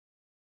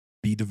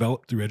be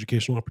developed through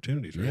educational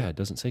opportunities, right? Yeah, it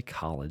doesn't say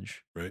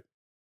college. Right.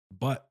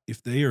 But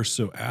if they are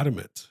so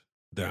adamant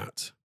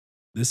that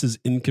this is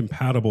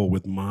incompatible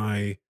with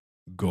my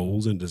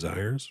goals and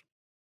desires,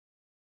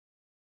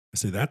 I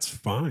say, that's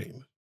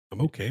fine.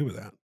 I'm okay with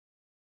that.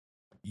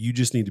 You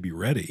just need to be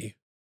ready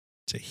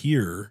to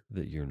hear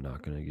that you're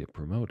not going to get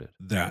promoted,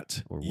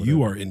 that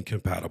you are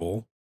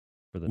incompatible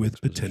with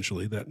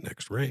potentially position. That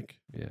next rank.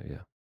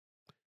 Yeah.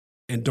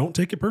 And don't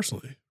take it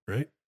personally,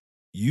 right?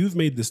 You've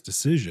made this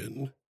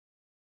decision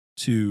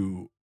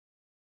to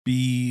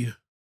be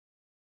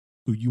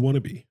who you want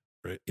to be,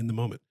 right? In the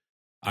moment.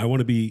 I want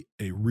to be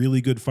a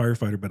really good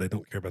firefighter, but I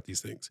don't care about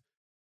these things.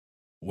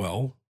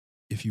 Well,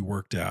 if you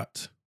worked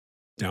at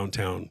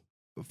downtown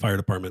fire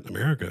department in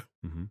America,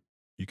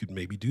 you could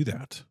maybe do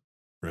that,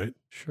 right?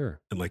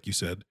 Sure. And like you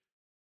said,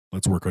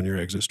 let's work on your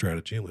exit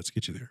strategy and let's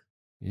get you there.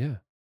 Yeah.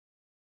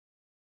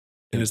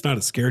 And it's not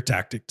a scare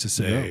tactic to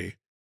say,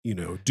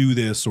 do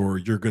this or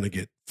you're going to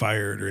get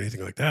fired or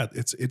anything like that.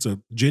 It's a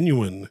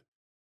genuine,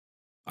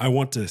 I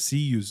want to see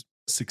you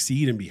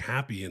succeed and be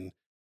happy and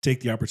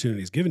take the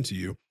opportunities given to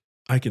you.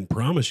 I can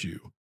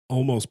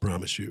almost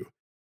promise you,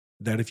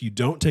 that if you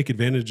don't take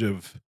advantage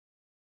of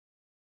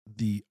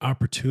the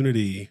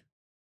opportunity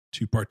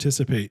to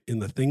participate in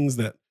the things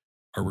that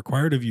are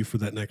required of you for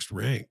that next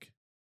rank,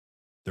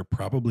 they're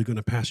probably going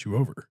to pass you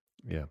over.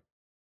 Yeah.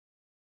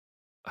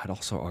 I'd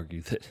also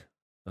argue that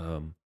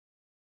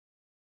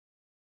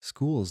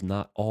school is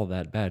not all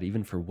that bad,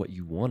 even for what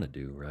you want to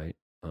do, right?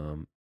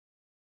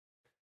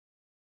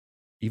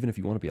 Even if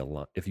you want to be a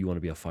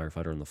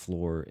firefighter on the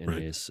floor in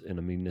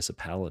a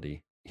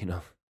municipality,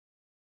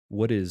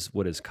 what is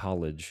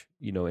college?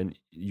 And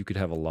you could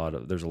have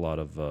there's a lot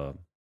of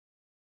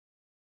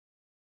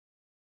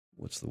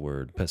what's the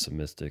word?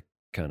 Pessimistic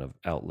kind of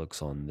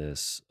outlooks on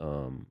this.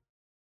 That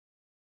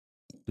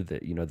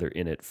they're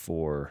in it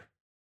for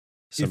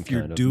some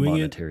kind of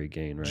monetary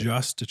gain, right?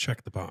 Just to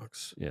check the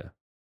box. Yeah.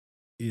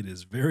 It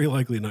is very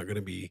likely not going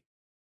to be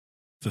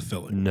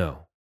fulfilling.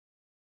 No,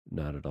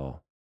 not at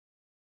all.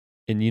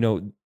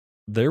 And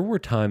there were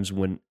times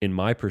when, in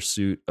my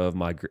pursuit of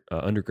my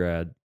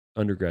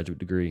undergraduate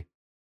degree,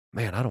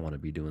 man, I don't want to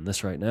be doing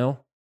this right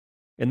now,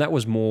 and that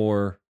was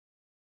more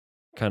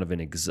kind of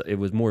it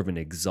was more of an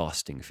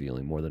exhausting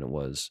feeling more than it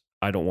was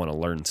I don't want to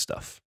learn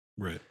stuff.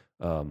 Right.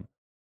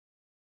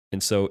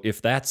 And so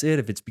if that's it,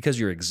 if it's because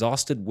you're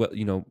exhausted, well,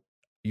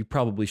 you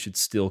probably should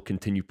still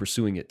continue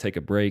pursuing it. Take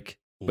a break,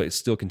 but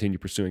still continue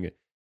pursuing it.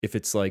 If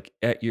it's like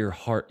at your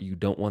heart, you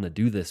don't want to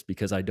do this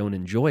because I don't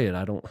enjoy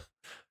it,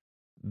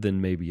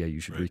 then maybe you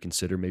should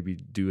reconsider. Maybe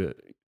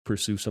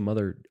pursue some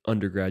other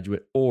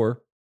undergraduate,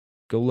 or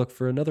go look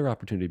for another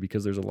opportunity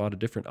because there's a lot of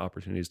different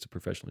opportunities to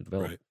professionally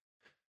develop. Right.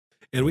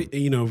 And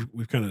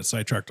we've kind of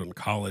sidetracked on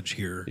college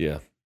here. Yeah.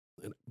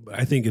 And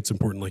I think it's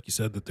important, like you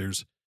said, that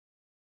there's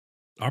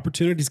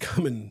opportunities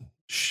come in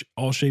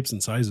all shapes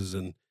and sizes.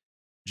 And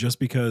just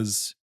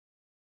because,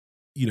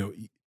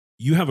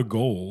 you have a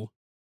goal,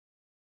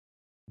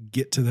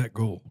 get to that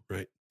goal,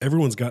 right?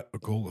 Everyone's got a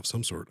goal of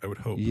some sort, I would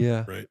hope.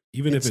 Yeah. Right.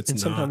 Even if it's and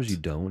not. Sometimes you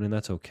don't, and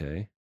that's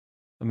okay.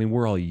 I mean,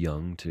 we're all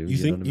young too.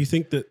 You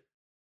think that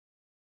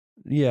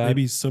Yeah.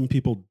 Maybe some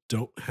people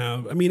don't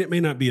have, I mean, it may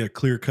not be a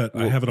clear cut,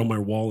 I have it on my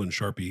wall in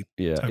Sharpie.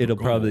 Yeah. It'll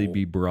probably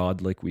be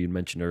broad, like we had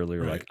mentioned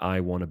earlier, like I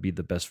want to be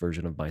the best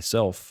version of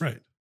myself.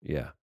 Right.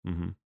 Yeah.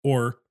 Mm-hmm.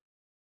 Or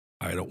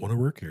I don't want to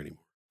work here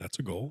anymore. That's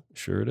a goal.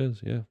 Sure it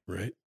is. Yeah.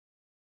 Right.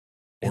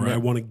 Or I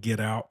want to get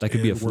out. That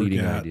could be a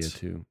fleeting idea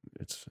too.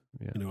 It's,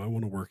 I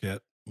want to work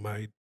at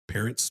my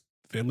parents'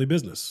 family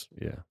business.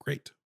 Yeah.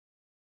 Great.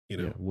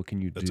 What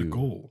can you do? That's a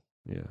goal.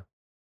 Yeah.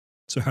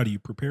 So how do you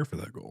prepare for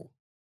that goal?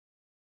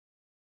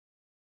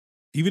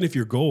 Even if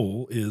your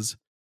goal is,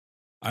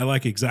 I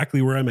like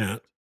exactly where I'm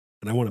at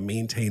and I want to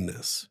maintain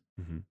this,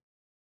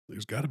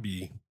 there's got to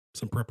be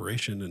some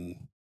preparation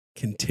and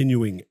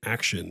continuing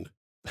action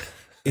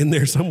in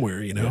there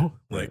somewhere,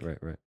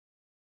 Right.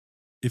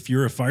 If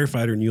you're a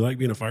firefighter and you like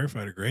being a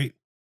firefighter, great.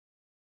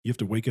 You have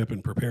to wake up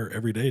and prepare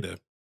every day to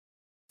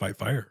fight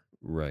fire.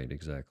 Right,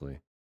 exactly.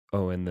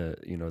 Oh, and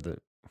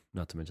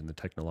not to mention the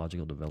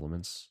technological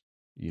developments,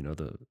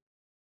 the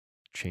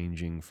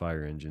changing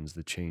fire engines,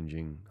 the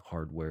changing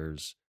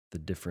hardwares, the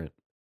different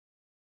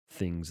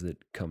things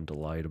that come to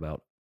light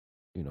about,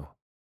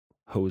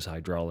 hose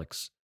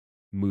hydraulics,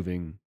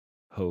 moving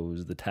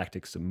hose, the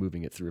tactics of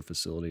moving it through a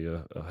facility,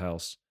 a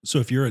house. So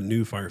if you're a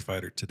new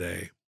firefighter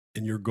today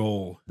and your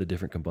goal, the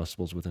different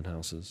combustibles within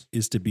houses,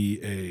 is to be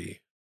a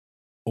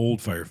old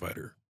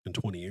firefighter in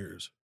 20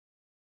 years,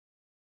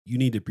 you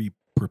need to be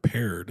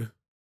prepared,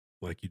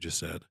 like you just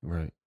said,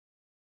 right,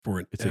 for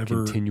an it's a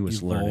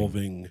continuous evolving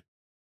learning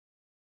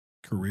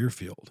career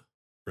field,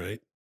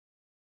 right?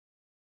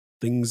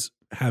 Things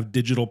have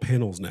digital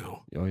panels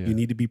now. Oh, yeah. You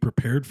need to be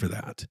prepared for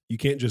that. You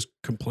can't just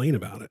complain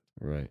about it,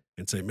 right,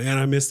 and say, "Man,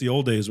 I miss the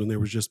old days when there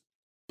was just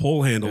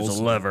pull handles. There's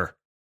a lever.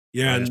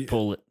 Yeah, and just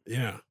pull it.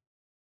 Yeah,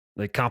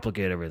 they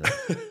complicate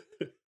everything.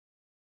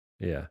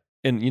 Yeah,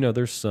 and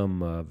there's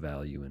some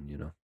value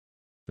in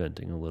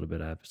venting a little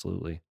bit,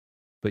 absolutely.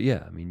 But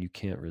yeah, I mean, you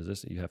can't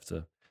resist it. You have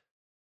to.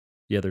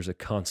 Yeah, there's a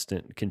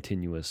constant,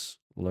 continuous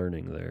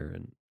learning there,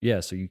 and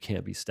so you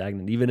can't be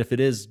stagnant, even if it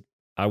is.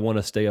 I want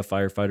to stay a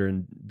firefighter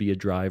and be a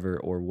driver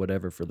or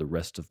whatever for the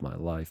rest of my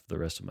life, the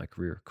rest of my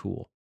career.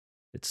 Cool.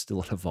 It's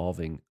still an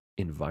evolving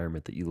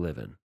environment that you live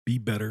in. Be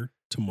better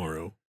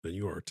tomorrow than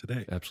you are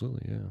today.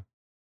 Absolutely, yeah.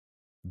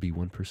 Be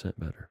 1%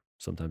 better.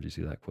 Sometimes you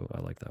see that quote. I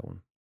like that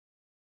one.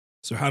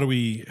 So how do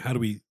we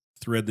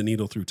thread the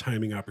needle through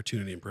timing,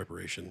 opportunity, and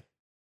preparation?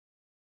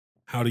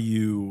 How do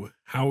you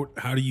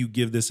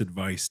give this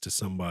advice to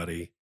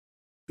somebody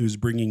who's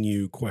bringing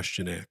you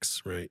question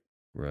X, right?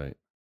 Right.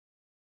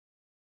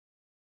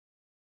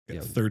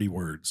 30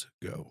 words,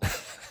 go.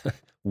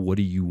 What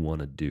do you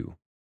want to do?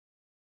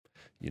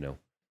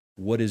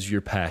 What is your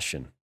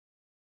passion?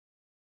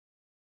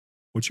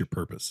 What's your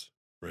purpose,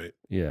 right?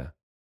 Yeah.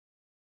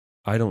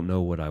 I don't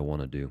know what I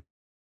want to do.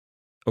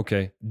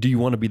 Okay. Do you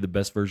want to be the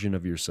best version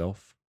of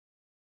yourself?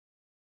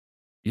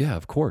 Yeah,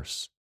 of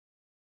course.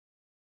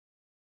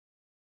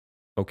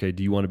 Okay.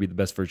 Do you want to be the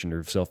best version of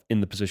yourself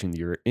in the position that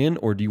you're in,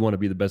 or do you want to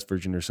be the best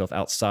version of yourself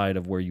outside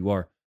of where you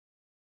are?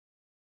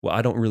 Well,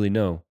 I don't really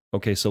know.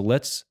 Okay. So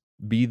let's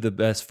be the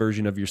best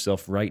version of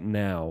yourself right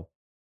now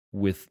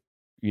with,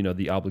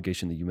 the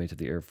obligation that you made to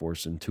the Air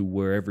Force and to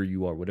wherever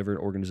you are, whatever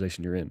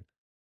organization you're in.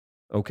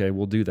 Okay,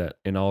 we'll do that.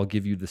 And I'll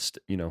give you this,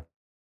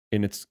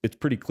 and it's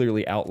pretty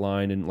clearly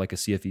outlined in like a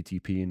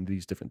CFETP and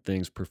these different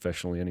things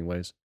professionally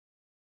anyways.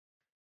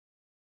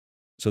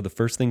 So the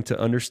first thing to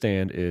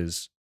understand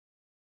is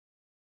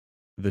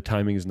the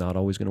timing is not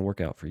always going to work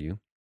out for you.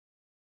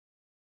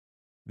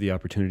 The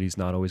opportunity is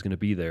not always going to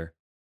be there.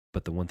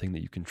 But the one thing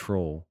that you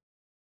control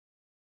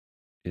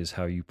is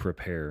how you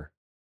prepare.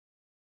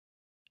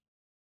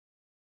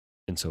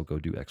 And so go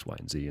do X, Y,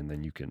 and Z. And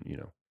then you can,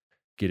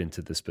 get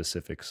into the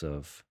specifics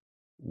of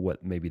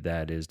what maybe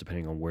that is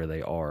depending on where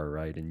they are,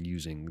 right? And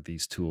using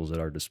these tools at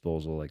our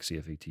disposal like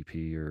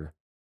CFETP or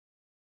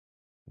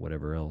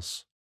whatever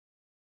else.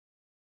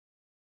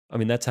 I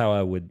mean, that's how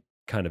I would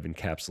kind of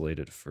encapsulate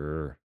it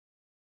for,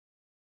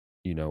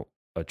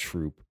 a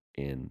troop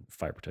in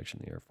fire protection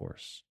in the Air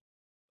Force.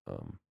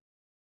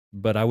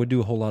 But I would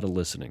do a whole lot of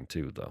listening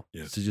too, though,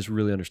 to just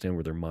really understand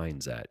where their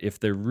mind's at. If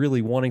they're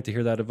really wanting to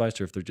hear that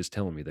advice or if they're just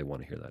telling me they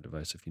want to hear that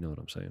advice, if you know what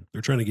I'm saying.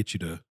 They're trying to get you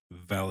to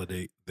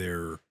validate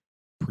their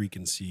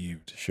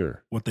preconceived,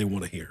 what they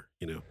want to hear,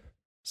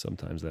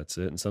 Sometimes that's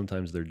it. And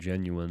sometimes they're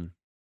genuine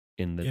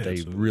in that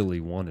they really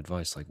want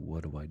advice. Like,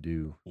 what do I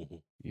do?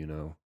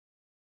 Yeah.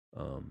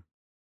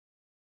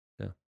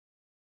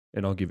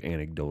 And I'll give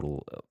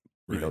anecdotal,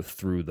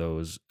 through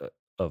those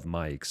of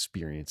my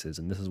experiences.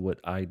 And this is what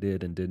I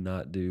did and did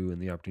not do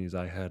and the opportunities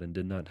I had and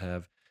did not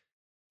have.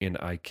 And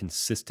I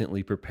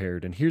consistently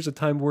prepared. And here's a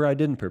time where I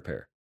didn't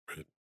prepare.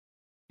 Right.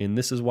 And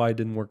this is why it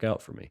didn't work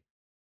out for me.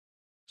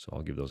 So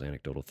I'll give those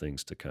anecdotal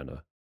things to kind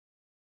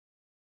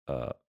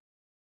of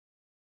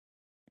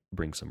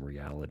bring some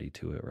reality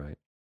to it, right?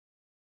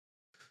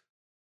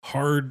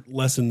 Hard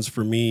lessons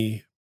for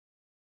me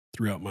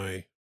throughout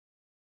my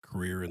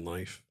career in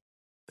life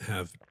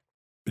have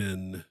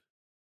been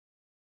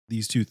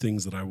these two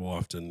things that I will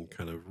often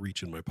kind of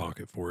reach in my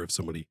pocket for if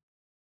somebody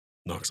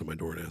knocks on my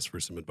door and asks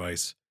for some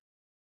advice.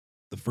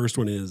 The first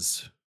one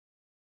is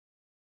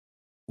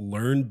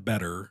learn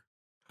better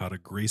how to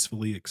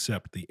gracefully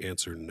accept the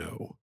answer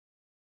no.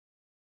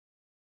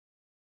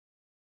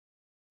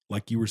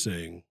 Like you were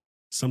saying,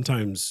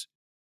 sometimes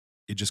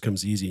it just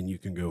comes easy and you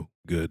can go,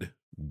 good.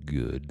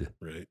 Good.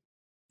 Right.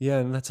 Yeah,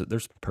 and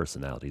there's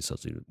personality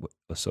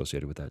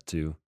associated with that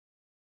too.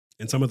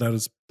 And some of that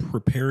is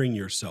preparing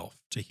yourself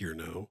to hear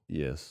no.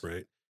 Yes.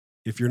 Right.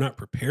 If you're not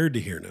prepared to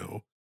hear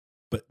no,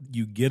 but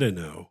you get a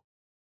no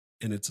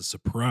and it's a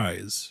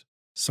surprise,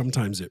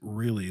 sometimes it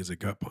really is a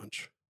gut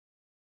punch.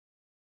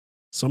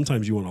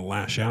 Sometimes you want to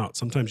lash out.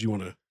 Sometimes you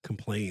want to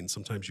complain.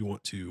 Sometimes you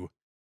want to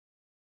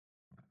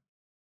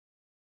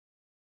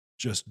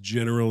just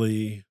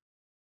generally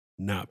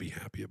not be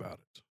happy about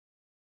it.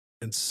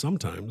 And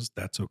sometimes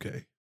that's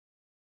okay.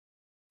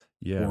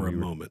 Yeah. For a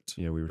moment.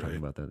 Yeah, we were right? talking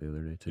about that the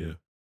other day too.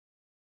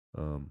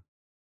 Yeah.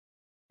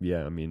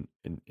 Yeah, I mean,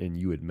 and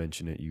you had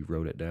mentioned it, you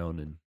wrote it down,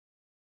 and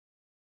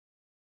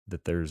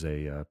that there's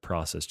a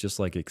process, just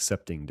like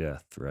accepting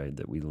death, right?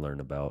 That we learn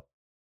about.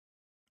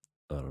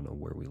 I don't know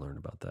where we learned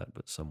about that,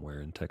 but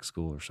somewhere in tech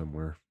school or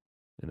somewhere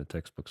in a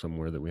textbook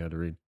somewhere that we had to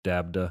read.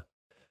 DABDA.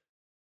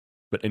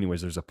 But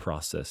anyways, there's a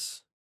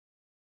process.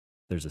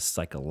 There's a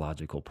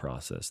psychological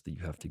process that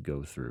you have to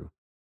go through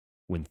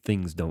when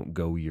things don't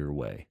go your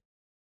way.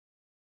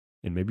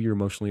 And maybe you're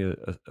emotionally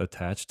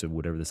attached to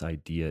whatever this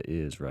idea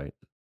is, right?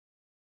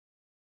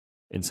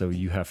 And so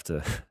you have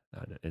to,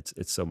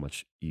 it's so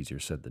much easier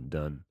said than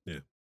done. Yeah.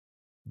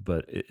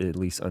 But at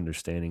least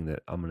understanding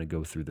that I'm going to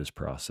go through this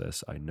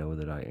process. I know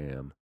that I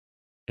am,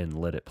 and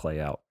let it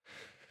play out.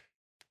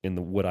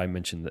 And what I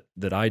mentioned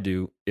that I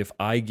do, if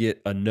I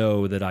get a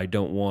no that I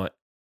don't want,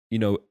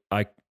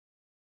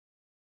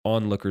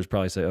 onlookers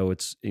probably say, oh,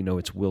 it's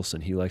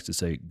Wilson. He likes to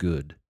say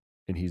good,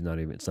 and it's not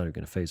even going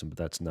to faze him, but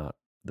that's not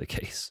the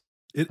case.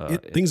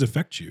 Things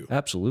affect you.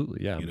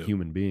 Absolutely. Yeah. I'm a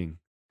human being.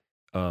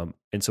 And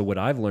so what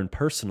I've learned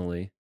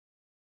personally,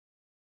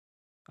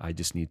 I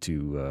just need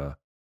to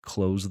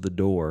close the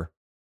door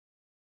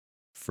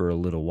for a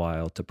little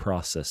while to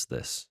process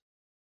this.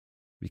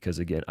 Because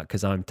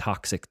I'm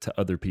toxic to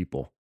other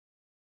people.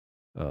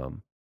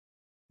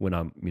 When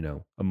I'm,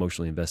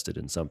 emotionally invested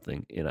in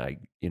something, and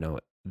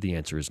the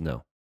answer is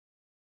no.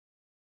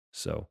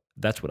 So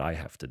that's what I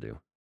have to do.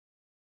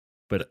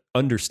 But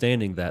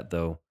understanding that,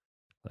 though,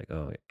 like,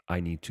 oh, I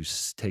need to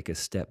take a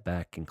step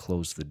back and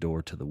close the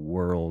door to the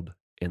world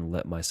and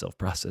let myself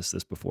process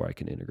this before I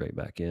can integrate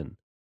back in.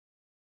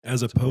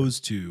 As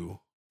opposed to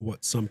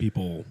what some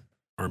people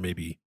are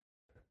maybe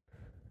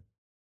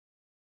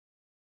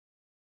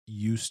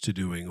used to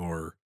doing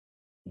or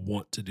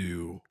want to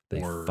do.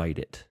 They fight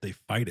it. They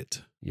fight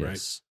it. Yes.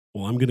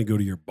 Right? Well, I'm going to go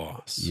to your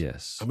boss.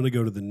 Yes. I'm going to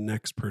go to the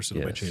next person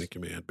in my chain of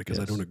command because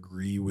I don't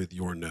agree with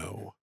your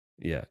no.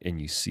 Yeah.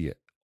 And you see it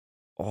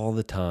all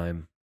the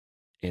time.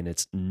 And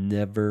it's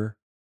never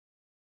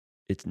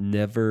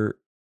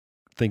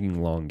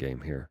thinking long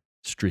game here.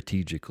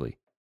 Strategically.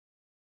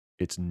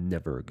 It's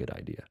never a good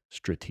idea.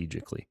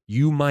 Strategically.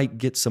 You might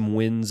get some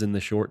wins in the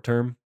short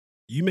term.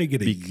 You may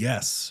get a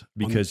yes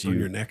because on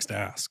your next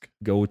ask.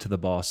 Go to the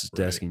boss's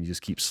desk and you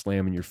just keep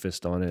slamming your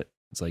fist on it.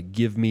 It's like,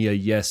 give me a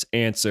yes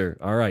answer.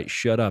 All right,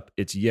 shut up.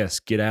 It's yes,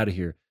 get out of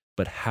here.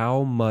 But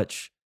how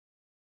much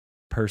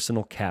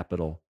personal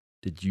capital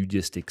did you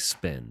just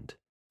expend?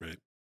 Right.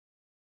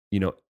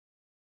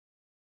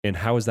 And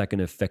how is that going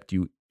to affect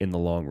you in the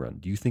long run?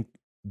 Do you think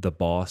the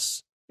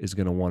boss is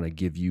going to want to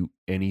give you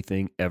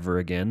anything ever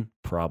again?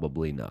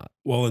 Probably not.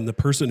 Well, and the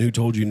person who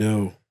told you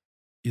no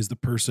is the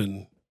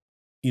person,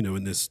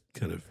 in this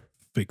kind of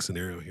fake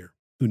scenario here,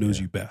 who knows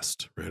you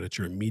best, right? It's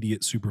your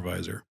immediate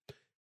supervisor.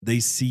 They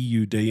see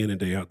you day in and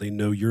day out. They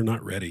know you're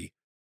not ready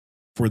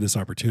for this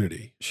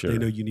opportunity. Sure. They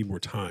know you need more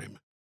time.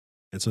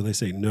 And so they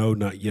say, no,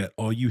 not yet.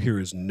 All you hear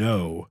is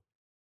no.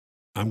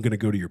 I'm going to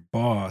go to your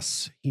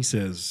boss. He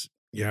says,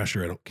 yeah,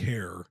 sure, I don't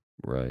care.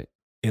 Right.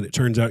 And it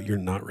turns out you're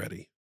not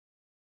ready.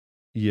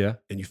 Yeah.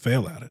 And you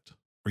fail at it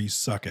or you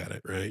suck at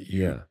it, right?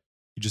 You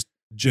just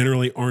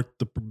generally aren't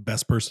the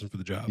best person for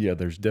the job. Yeah,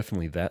 there's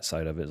definitely that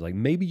side of it. It's like,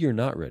 maybe you're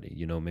not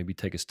ready, maybe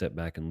take a step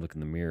back and look in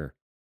the mirror.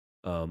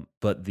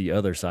 But the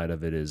other side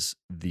of it is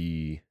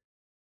the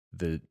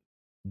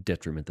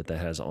detriment that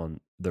has on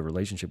the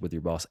relationship with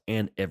your boss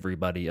and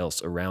everybody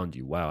else around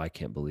you. Wow, I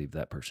can't believe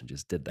that person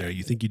just did that. Yeah,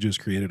 you think you just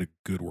created a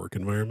good work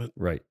environment?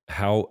 Right.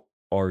 How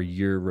are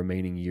your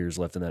remaining years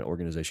left in that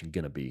organization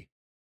going to be?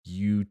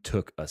 You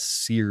took a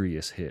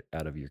serious hit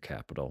out of your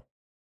capital.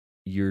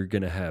 You're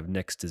going to have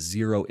next to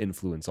zero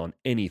influence on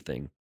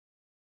anything.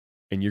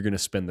 And you're going to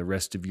spend the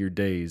rest of your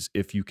days,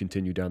 if you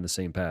continue down the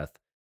same path,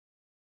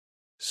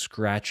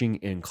 scratching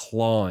and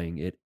clawing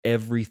at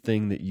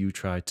everything that you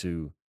try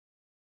to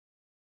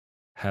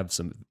have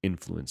some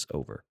influence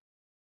over.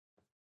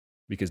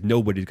 Because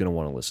nobody's going to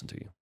want to listen to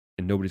you.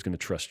 And nobody's going to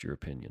trust your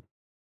opinion.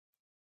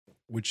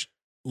 Which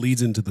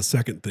leads into the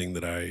second thing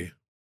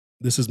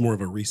this is more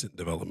of a recent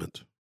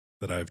development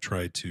that I've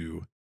tried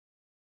to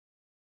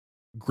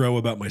grow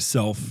about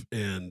myself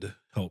and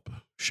help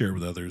share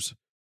with others.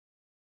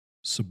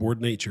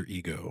 Subordinate your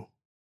ego.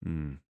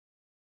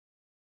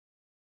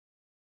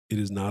 It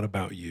is not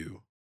about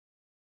you.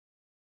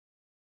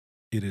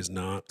 It is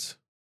not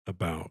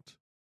about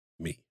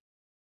me.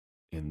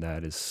 And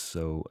that is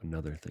so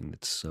another thing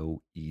that's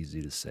so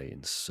easy to say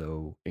and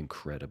so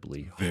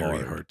incredibly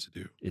Very hard to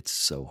do. It's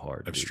so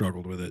hard. I've dude.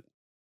 struggled with it.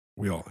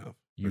 We all have.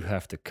 You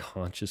have to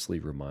consciously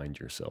remind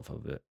yourself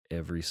of it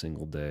every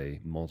single day,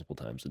 multiple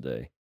times a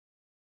day.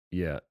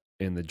 Yeah.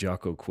 And the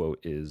Jocko quote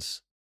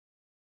is,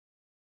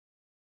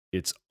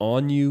 it's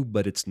on you,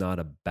 but it's not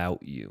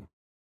about you.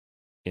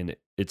 And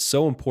it's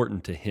so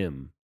important to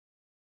him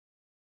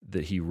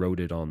that he wrote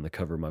it on the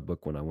cover of my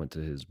book when I went to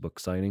his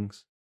book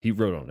signings. He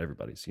wrote on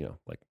everybody's,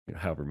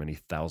 however many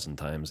thousand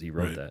times he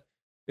wrote that.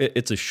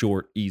 It's a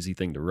short, easy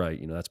thing to write.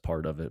 That's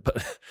part of it,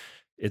 but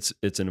it's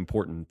an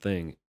important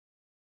thing.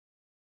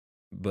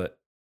 But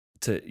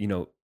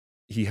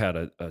he had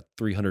a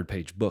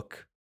 300-page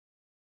book,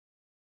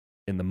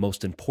 and the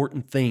most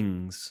important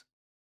things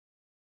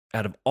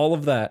out of all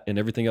of that and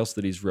everything else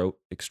that he's wrote,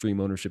 Extreme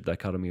Ownership,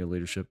 Dichotomy of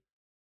Leadership,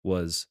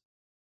 was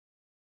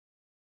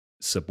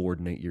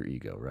subordinate your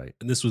ego, right?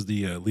 And this was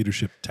the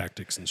Leadership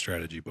Tactics and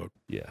Strategy book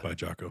by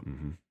Jocko.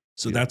 Mm-hmm.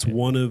 So that's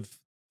one of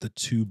the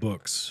two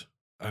books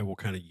I will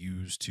kind of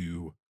use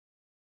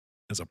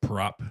as a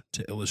prop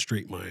to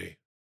illustrate my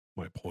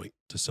point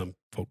to some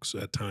folks.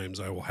 At times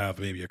I will have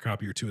maybe a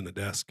copy or two in the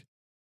desk.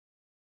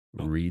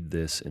 Read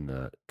this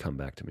and come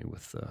back to me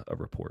with a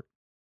report.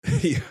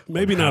 Yeah,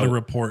 maybe not a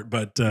report,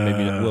 but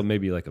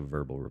maybe like a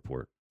verbal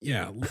report.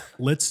 Yeah,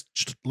 let's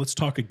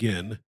talk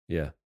again.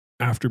 Yeah,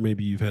 after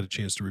maybe you've had a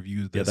chance to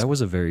review this. Yeah, that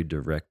was a very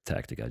direct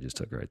tactic I just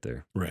took right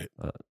there. Right.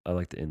 I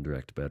like the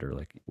indirect better,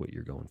 like what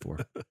you're going for.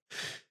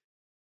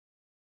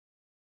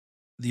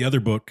 The other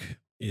book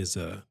is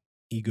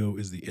Ego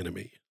is the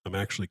Enemy. I'm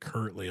actually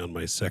currently on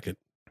my second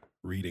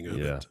reading of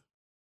it.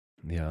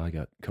 Yeah, I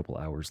got a couple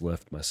hours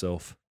left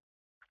myself.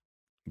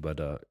 But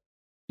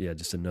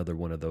just another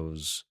one of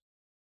those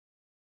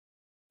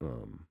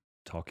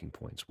talking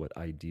points, what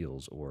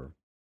ideals, or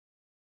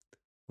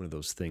one of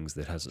those things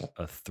that has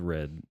a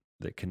thread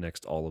that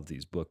connects all of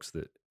these books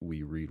that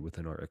we read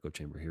within our echo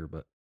chamber here.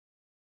 But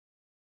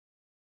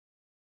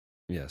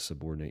yeah,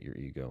 subordinate your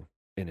ego.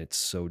 And it's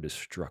so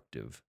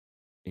destructive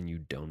and you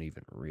don't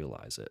even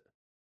realize it,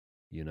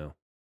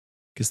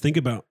 Because think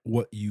about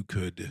what you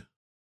could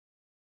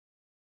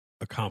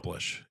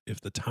accomplish if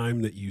the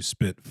time that you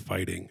spent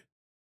fighting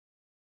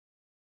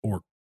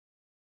or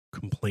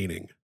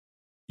complaining,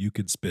 you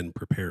could spend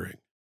preparing.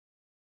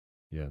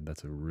 Yeah,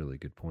 that's a really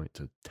good point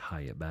to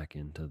tie it back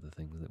into the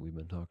things that we've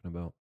been talking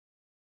about.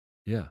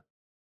 Yeah.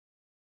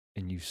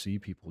 And you see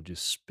people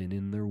just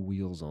spinning their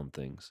wheels on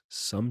things,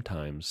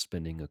 sometimes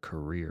spending a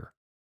career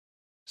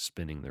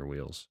spinning their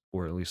wheels,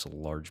 or at least a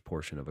large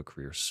portion of a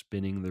career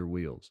spinning their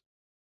wheels.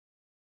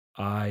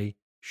 I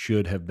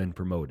should have been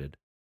promoted.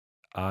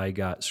 I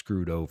got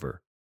screwed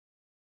over.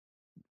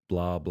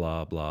 Blah,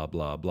 blah, blah,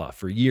 blah, blah,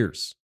 for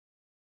years.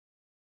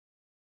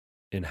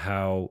 And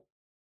how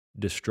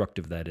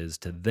destructive that is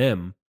to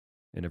them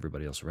and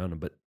everybody else around them,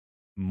 but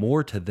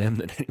more to them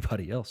than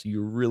anybody else.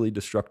 You're really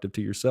destructive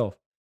to yourself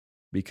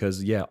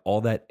because,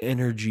 all that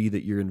energy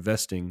that you're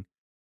investing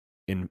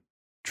in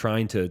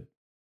trying to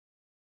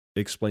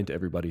explain to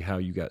everybody how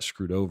you got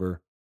screwed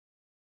over,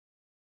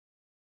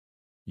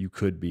 you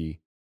could be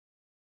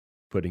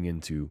putting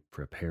into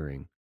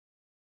preparing.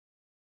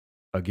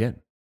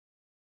 Again,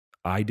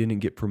 I didn't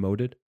get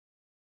promoted.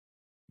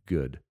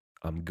 Good.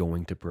 I'm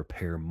going to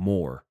prepare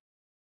more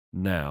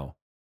now.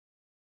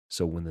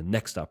 So when the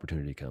next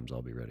opportunity comes,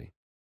 I'll be ready.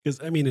 Because,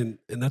 and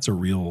that's a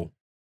real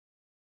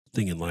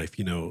thing in life.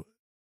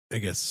 I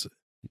guess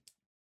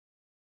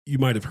you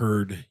might have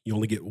heard you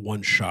only get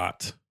one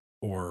shot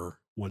or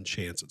one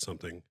chance at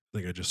something. I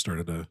think I just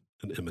started an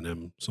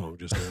Eminem song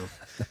just now.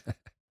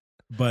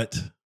 But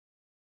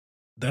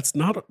that's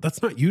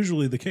not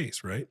usually the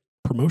case, right?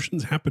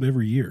 Promotions happen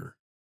every year,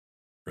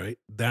 right?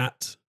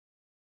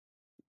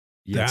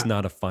 It's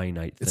not a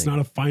finite thing. It's not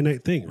a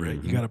finite thing, right?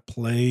 Mm-hmm. You got to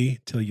play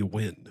till you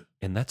win.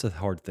 And that's a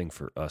hard thing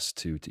for us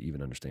to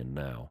even understand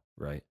now,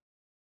 right?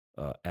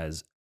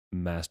 As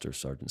master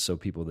sergeants, so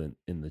people then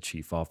in the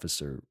chief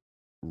officer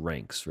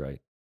ranks, right?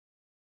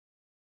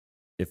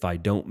 If I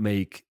don't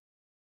make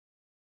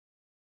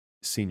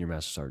senior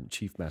master sergeant,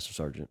 chief master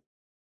sergeant,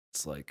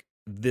 it's like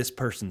this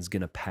person's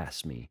gonna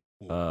pass me.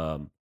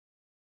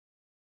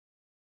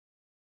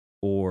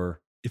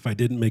 Or if I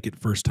didn't make it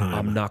first time,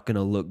 I'm not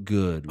gonna look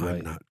good, right?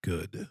 I'm not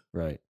good.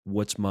 Right.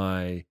 What's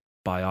my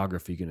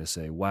biography gonna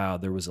say? Wow,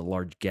 there was a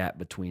large gap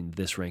between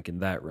this rank and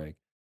that rank.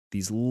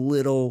 These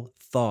little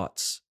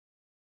thoughts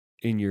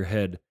in your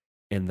head,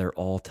 and they're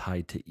all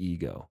tied to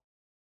ego.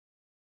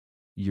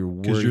 You're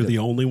worried because you're the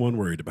only one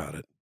worried about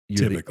it.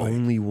 You're typically the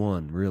only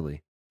one,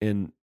 really.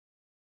 And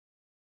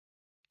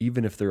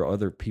even if there are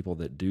other people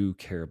that do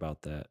care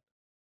about that,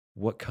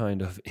 what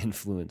kind of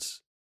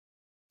influence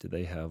do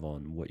they have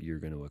on what you're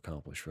going to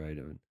accomplish, right?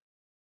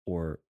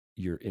 Or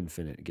your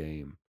infinite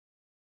game?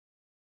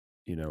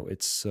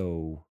 It's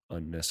so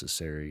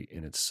unnecessary,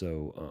 and it's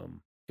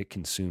so it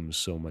consumes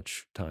so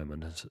much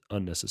time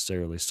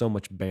unnecessarily, so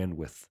much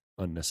bandwidth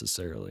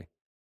unnecessarily.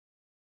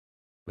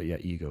 But yeah,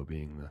 ego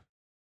being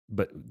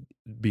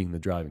the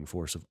driving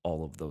force of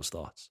all of those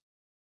thoughts.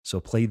 So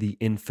play the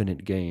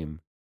infinite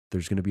game.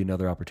 There's going to be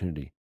another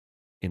opportunity.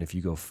 And if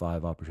you go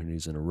 5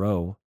 opportunities in a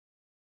row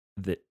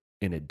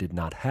and it did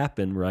not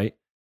happen, right?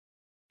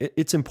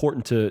 It's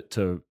important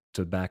to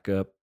back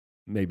up,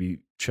 maybe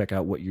check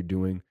out what you're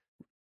doing,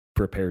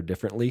 prepare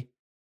differently,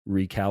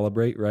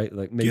 recalibrate, right?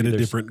 Like maybe get a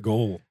different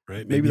goal,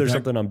 right? Maybe there's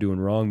something I'm doing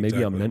wrong.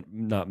 Maybe I'm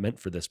not meant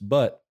for this,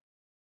 but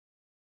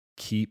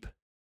keep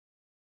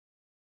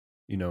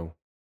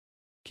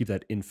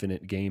that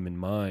infinite game in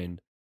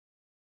mind,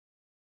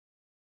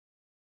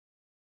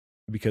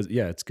 because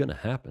it's going to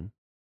happen.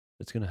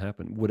 It's going to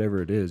happen.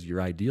 Whatever it is,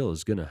 your ideal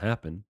is going to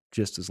happen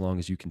just as long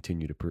as you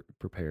continue to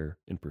prepare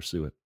and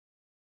pursue it.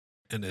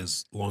 And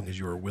as long as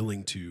you are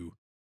willing to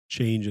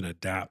change and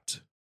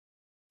adapt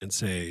and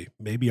say,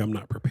 maybe I'm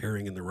not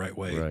preparing in the right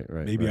way.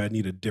 Right. Maybe I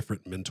need a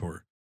different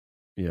mentor.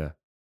 Yeah.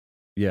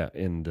 Yeah.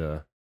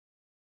 And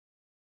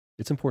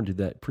it's important to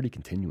do that pretty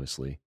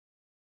continuously,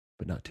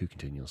 but not too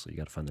continuously. You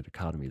got to find the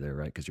dichotomy there,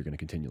 right? Because you're going to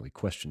continually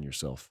question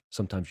yourself.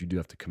 Sometimes you do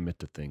have to commit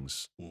to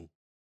things.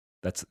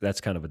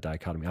 That's kind of a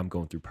dichotomy I'm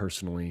going through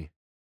personally,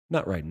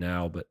 not right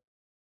now, but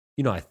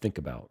I think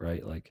about,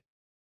 right? Like,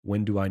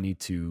 when do I need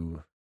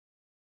to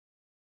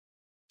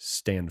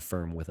stand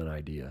firm with an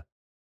idea,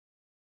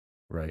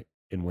 right?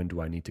 And when do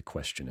I need to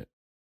question it?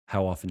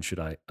 How often should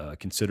I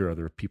consider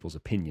other people's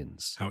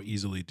opinions? How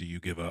easily do you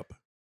give up?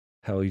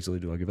 How easily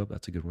do I give up?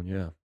 That's a good one.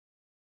 Yeah.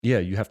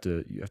 You have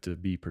to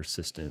be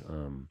persistent.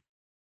 I'm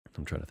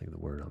trying to think of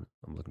the word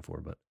I'm looking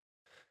for, but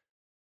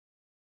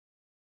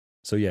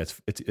so yeah,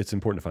 it's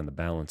important to find the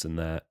balance in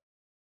that.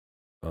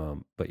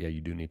 But yeah,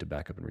 you do need to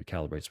back up and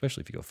recalibrate,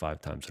 especially if you go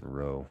 5 times in a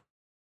row.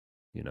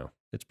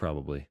 It's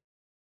probably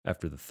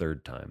after the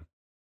 3rd time.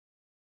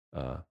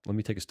 Let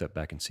me take a step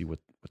back and see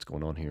what's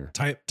going on here.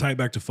 Tie it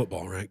back to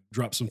football, right?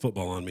 Drop some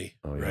football on me.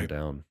 Oh yeah, right? I'm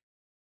down.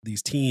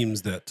 These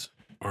teams that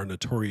are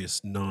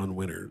notorious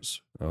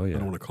non-winners. Oh yeah. I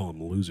don't want to call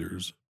them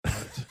losers,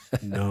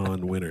 but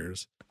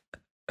non-winners.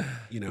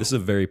 This is a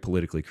very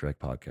politically correct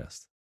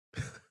podcast.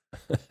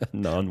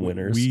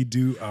 Non-winners. We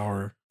do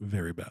our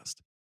very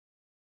best.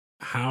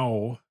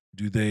 How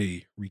do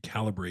they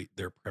recalibrate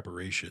their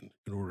preparation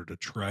in order to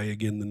try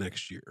again the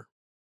next year?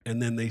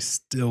 And then they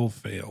still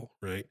fail,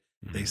 right?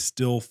 Mm-hmm. They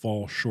still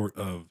fall short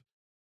of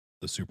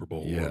the Super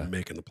Bowl or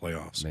making the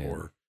playoffs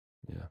or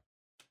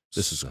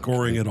this is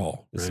scoring at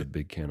all. This is a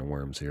big can of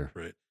worms here.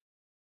 Right.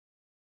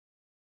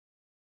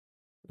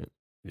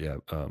 Yeah.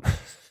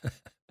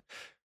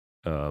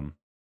 Man,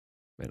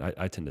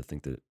 I tend to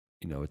think that,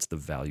 it's the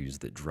values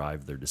that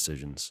drive their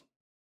decisions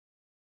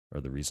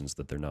are the reasons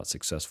that they're not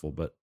successful.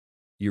 But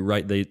you're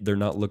right. They're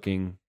not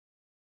looking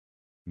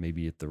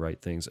maybe at the right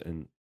things.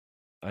 And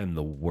I'm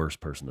the worst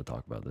person to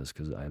talk about this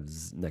because I have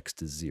next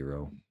to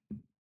zero.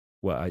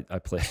 Well, I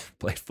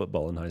played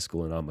football in high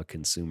school and I'm a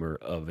consumer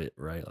of it,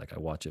 right? Like I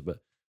watch it, but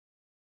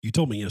you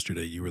told me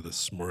yesterday you were the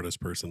smartest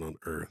person on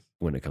earth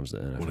when it comes to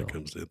NFL. When it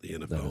comes to the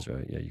NFL. That is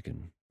right. Yeah, you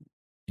can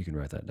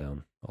write that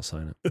down. I'll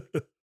sign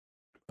it.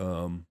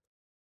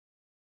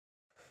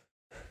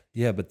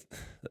 Yeah, but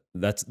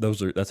that's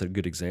a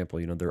good example.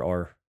 There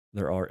are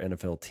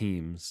NFL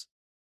teams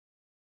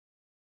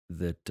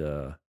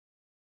that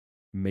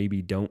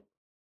maybe don't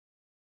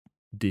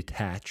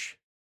detach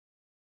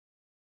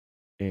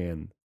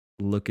and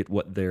look at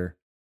what they're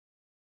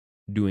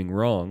doing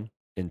wrong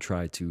and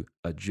try to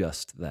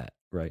adjust that,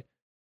 right?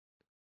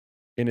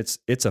 And it's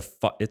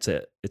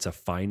a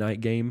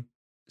finite game,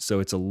 so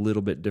it's a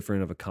little bit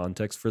different of a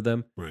context for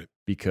them, right?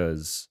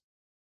 Because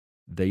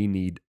they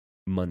need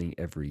money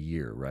every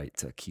year, right,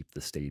 to keep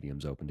the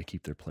stadiums open, to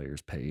keep their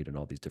players paid, and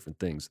all these different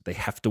things. They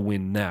have to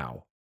win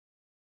now.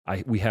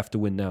 We have to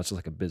win now. It's just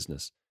like a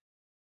business.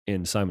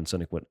 And Simon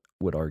Sinek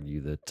would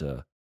argue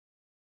that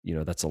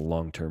that's a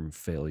long-term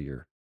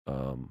failure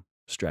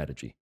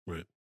strategy.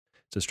 Right.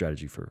 It's a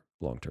strategy for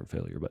long-term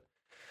failure, but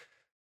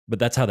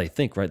that's how they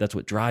think, right? That's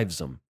what drives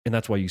them. And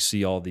that's why you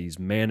see all these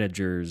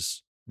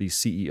managers, these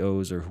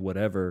CEOs or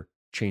whatever,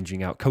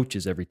 changing out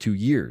coaches every 2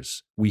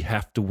 years. We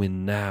have to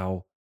win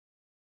now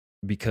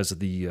because of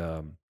the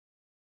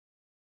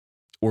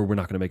or we're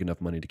not going to make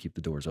enough money to keep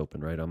the doors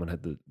open, right? I'm going to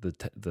have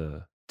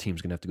the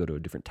team's going to have to go to a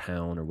different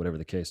town or whatever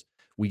the case.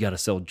 We got to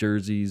sell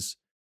jerseys.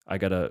 I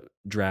got to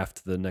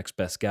draft the next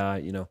best guy,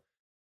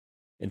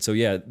 And so,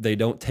 they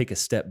don't take a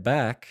step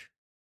back.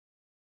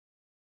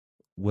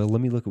 Well,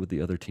 let me look at what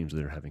the other teams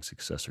that are having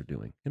success are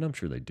doing. And I'm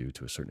sure they do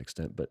to a certain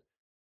extent, but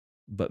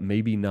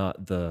maybe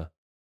not the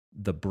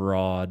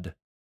broad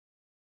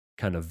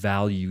kind of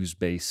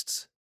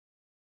values-based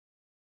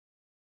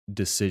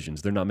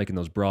decisions. They're not making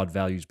those broad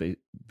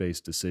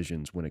values-based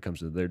decisions when it comes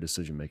to their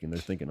decision-making. They're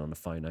thinking on a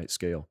finite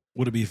scale.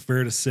 Would it be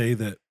fair to say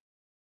that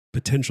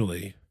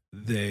potentially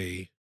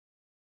a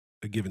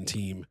given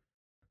team,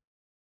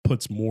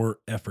 puts more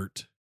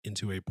effort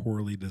into a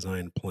poorly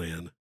designed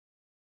plan?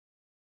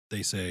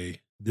 They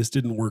say, this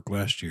didn't work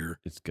last year.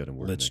 It's going to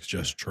work. Let's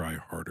just try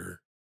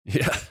harder.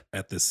 Yeah.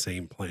 At this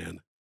same plan.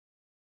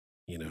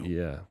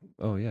 Yeah.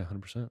 Oh, yeah,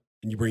 100%.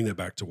 And you bring that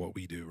back to what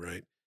we do,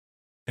 right?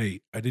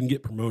 hey, I didn't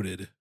get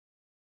promoted,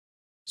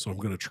 so I'm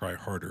going to try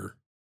harder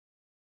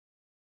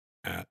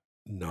at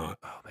not.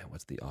 Oh man,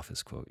 what's the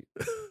Office quote?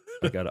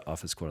 I got an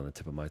Office quote on the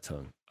tip of my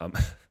tongue. Oh,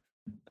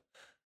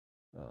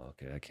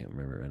 okay, I can't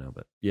remember it right now,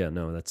 but yeah,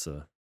 no, that's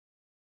a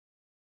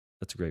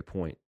great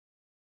point.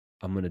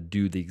 I'm gonna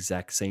do the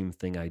exact same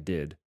thing I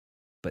did,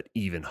 but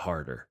even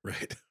harder.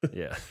 Right.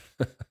 Yeah.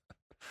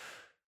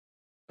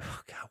 Oh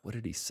God, what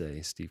did he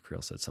say? Steve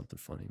Carell said something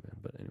funny, man.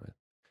 But anyway,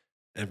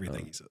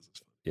 Everything he says is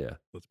funny. yeah.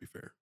 Let's be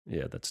fair.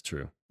 Yeah, that's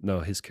true. No,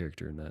 his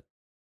character in that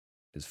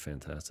is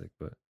fantastic,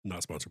 but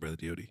Not sponsored by the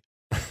DoD.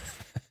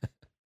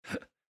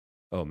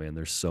 oh man,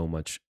 there's so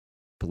much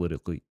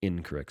politically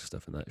incorrect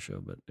stuff in that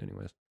show. But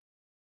anyways,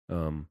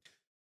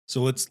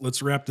 so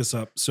let's wrap this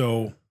up.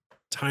 So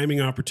timing,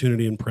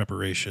 opportunity, and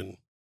preparation.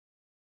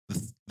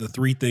 The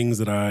three things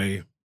that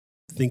I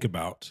think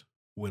about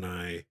when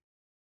I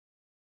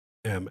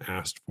am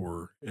asked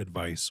for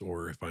advice,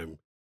 or if I'm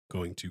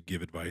going to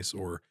give advice,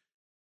 or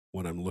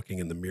when I'm looking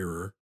in the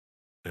mirror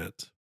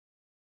at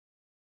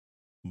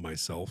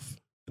myself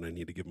and I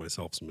need to give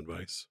myself some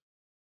advice.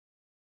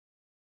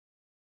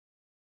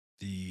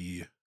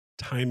 The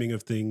timing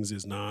of things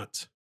is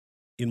not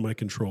in my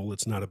control.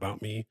 It's not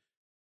about me.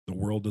 The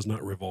world does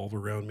not revolve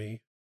around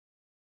me.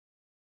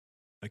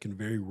 I can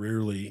very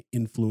rarely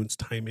influence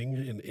timing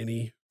in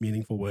any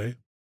meaningful way.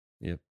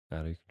 yep,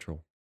 out of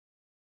control.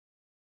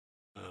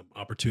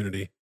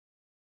 Opportunity.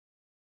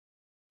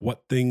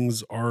 What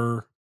things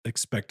are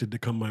expected to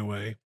come my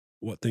way?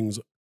 What things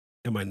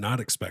am I not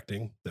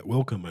expecting that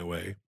will come my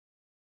way?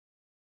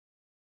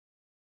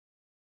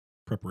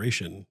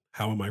 Preparation.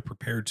 How am I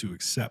prepared to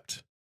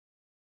accept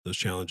those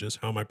challenges?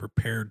 How am I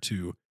prepared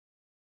to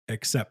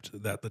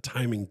accept that the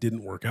timing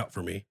didn't work out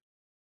for me?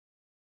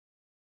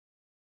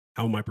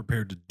 How am I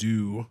prepared to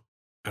do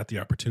at the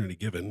opportunity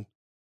given?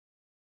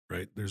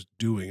 Right? There's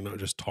doing, not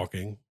just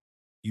talking.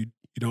 You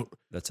don't.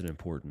 That's an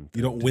important.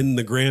 You don't win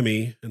the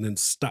Grammy and then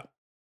stop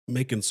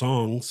making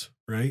songs,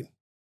 right?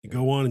 You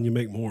go on and you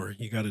make more.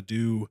 You got to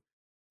do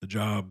the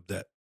job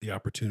that the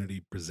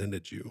opportunity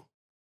presented you.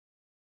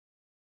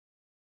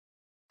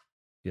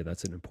 Yeah,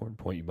 that's an important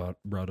point you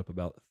brought up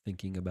about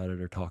thinking about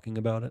it or talking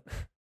about it.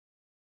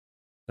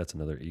 That's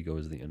another ego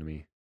is the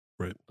enemy,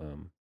 right?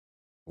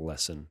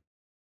 Lesson.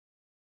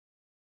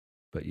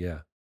 But yeah,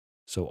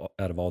 so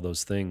out of all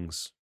those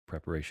things,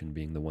 preparation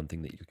being the one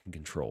thing that you can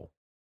control.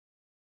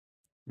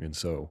 And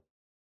so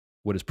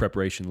what does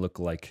preparation look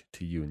like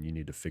to you? And you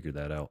need to figure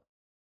that out.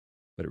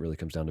 But it really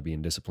comes down to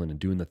being disciplined and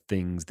doing the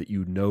things that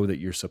you know that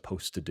you're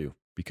supposed to do,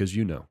 because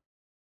you know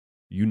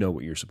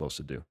what you're supposed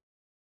to do.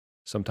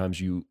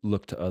 Sometimes you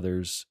look to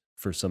others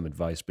for some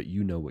advice, but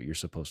you know what you're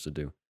supposed to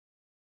do.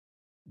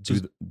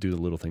 Do the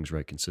little things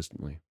right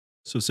consistently.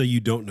 So say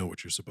you don't know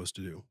what you're supposed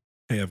to do.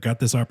 Hey, I've got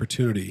this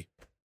opportunity.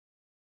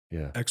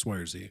 Yeah. X, Y,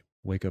 or Z.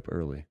 Wake up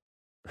early.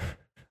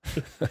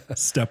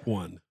 Step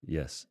one.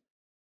 Yes.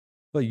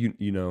 Well,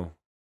 you know.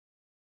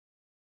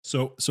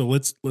 So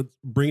let's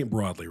bring it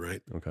broadly,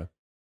 right? Okay.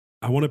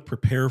 I want to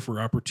prepare for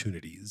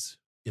opportunities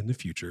in the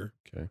future.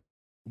 Okay.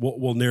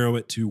 We'll narrow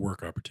it to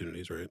work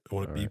opportunities, right? I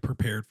want to be right.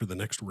 prepared for the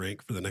next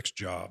rank, for the next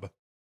job.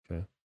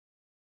 Okay.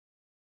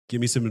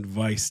 Give me some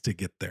advice to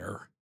get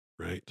there,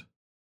 right?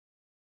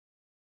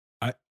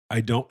 I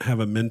don't have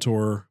a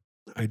mentor.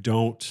 I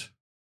don't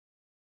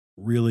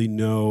really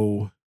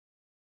know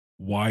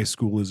why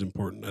school is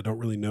important. I don't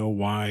really know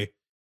why,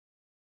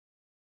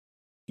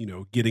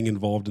 getting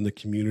involved in the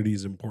community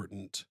is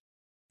important.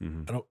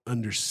 Mm-hmm. I don't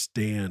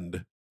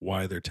understand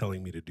why they're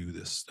telling me to do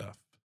this stuff.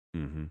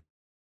 Mm-hmm.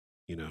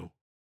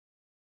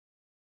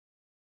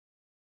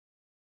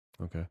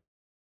 Okay.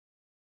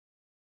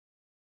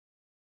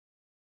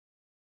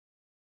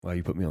 Wow,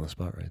 you put me on the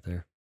spot right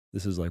there.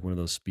 This is like one of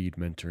those speed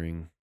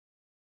mentoring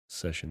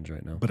sessions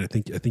right now. But I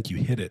think you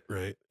hit it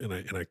right, and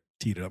I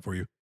teed it up for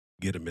you.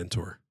 Get a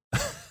mentor.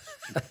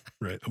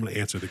 Right. I'm going to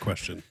answer the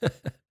question.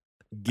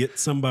 Get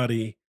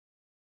somebody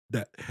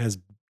that has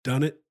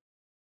done it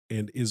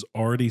and is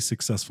already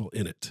successful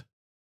in it.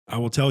 I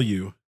will tell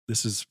you,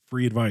 this is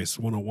free advice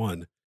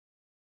 101.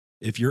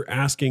 If you're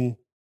asking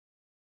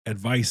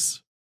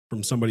advice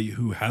from somebody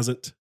who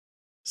hasn't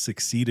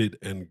succeeded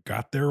and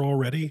got there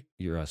already,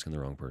 you're asking the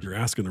wrong person. You're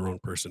asking the wrong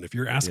person. If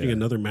you're asking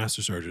another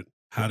master sergeant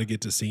how to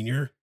get to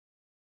senior,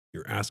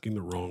 you're asking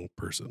the wrong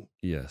person.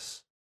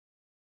 Yes.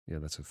 Yeah,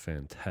 that's a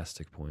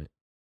fantastic point.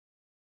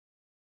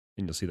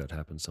 And you'll see that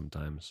happen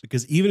sometimes.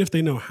 Because even if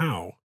they know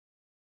how,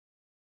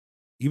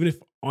 even if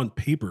on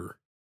paper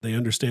they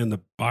understand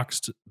the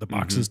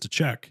boxes to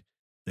check,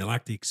 they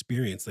lack the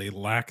experience. They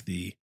lack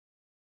the,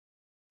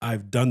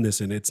 I've done this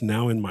and it's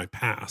now in my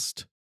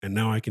past. And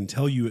now I can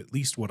tell you at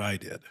least what I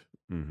did.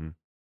 Mm-hmm.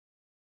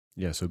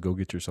 Yeah, so go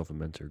get yourself a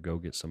mentor. Go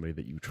get somebody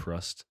that you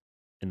trust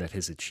and that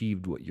has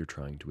achieved what you're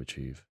trying to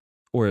achieve,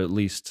 or at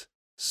least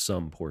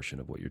some portion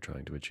of what you're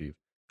trying to achieve.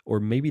 Or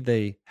maybe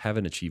they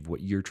haven't achieved what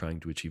you're trying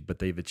to achieve, but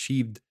they've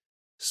achieved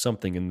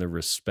something in their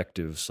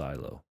respective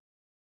silo.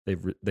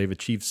 They've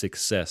achieved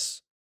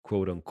success,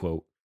 quote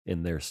unquote,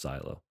 in their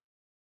silo.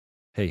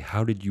 Hey,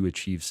 how did you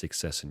achieve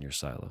success in your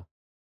silo?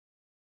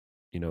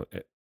 in a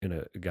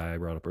guy I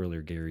brought up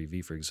earlier, Gary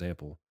Vee, for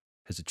example,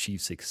 has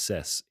achieved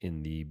success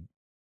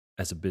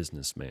as a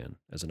businessman,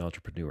 as an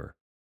entrepreneur.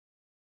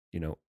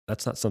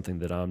 That's not something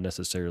that I'm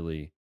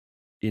necessarily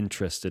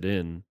interested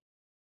in,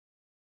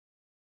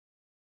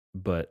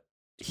 but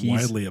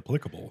widely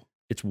applicable.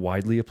 It's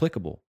widely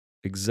applicable.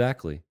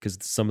 Exactly. Because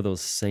some of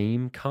those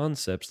same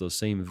concepts, those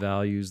same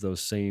values,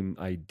 those same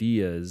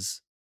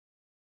ideas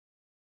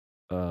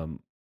can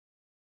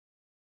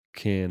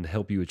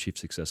help you achieve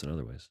success in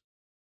other ways.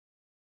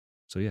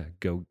 So yeah,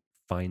 go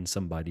find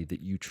somebody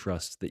that you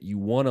trust, that you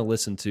want to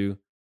listen to,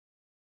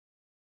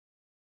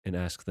 and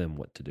ask them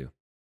what to do.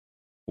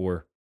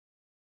 Or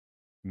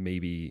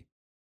maybe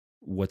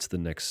what's the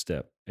next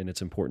step? And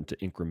it's important to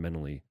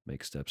incrementally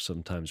make steps.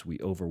 Sometimes we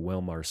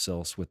overwhelm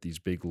ourselves with these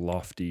big,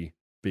 lofty,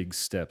 big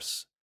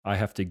steps. I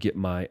have to get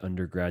my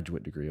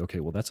undergraduate degree. Okay,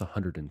 well, that's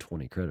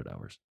 120 credit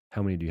hours.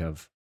 How many do you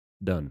have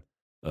done?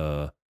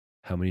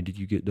 How many did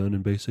you get done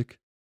in basic?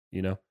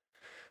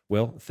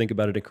 Well, think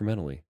about it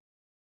incrementally.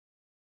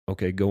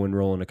 Okay, go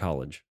enroll in a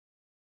college.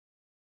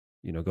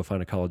 Go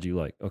find a college you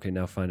like. Okay,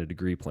 now find a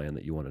degree plan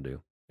that you want to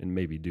do. And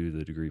maybe do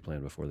the degree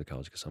plan before the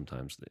college, because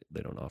sometimes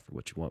they don't offer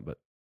what you want. But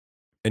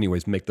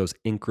anyways, make those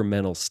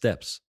incremental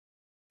steps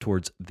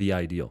towards the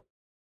ideal.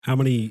 How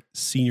many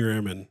senior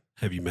airmen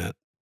have you met,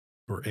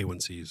 or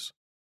A1Cs?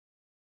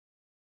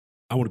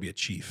 I want to be a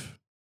chief.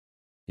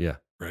 Yeah.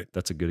 Right.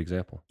 That's a good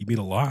example. You meet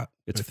a lot.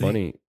 It's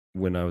funny,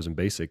 when I was in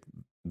basic,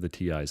 the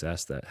TIs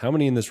asked that. How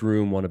many in this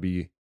room want to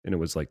be, and it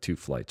was like 2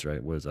 flights,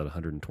 right? Was that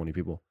 120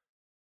 people?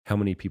 How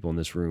many people in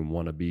this room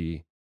want to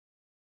be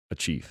a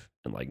chief?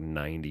 And like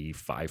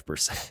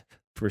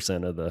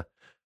 95% of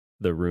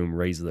the room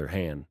raised their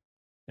hand.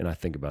 And I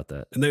think about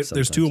that. And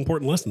there's 2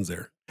 important lessons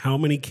there. How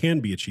many can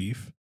be a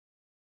chief?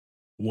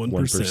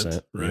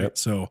 1%, right? Yep.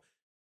 So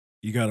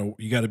you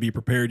gotta be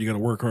prepared. You gotta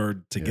work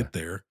hard to get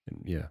there.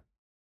 Yeah.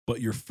 But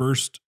your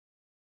first,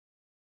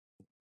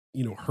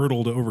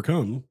 hurdle to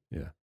overcome,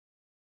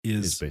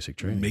 is basic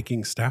training,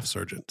 making staff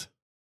sergeant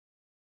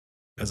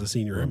as a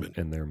senior airman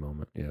in their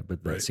moment. Yeah,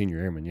 but that senior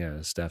airman,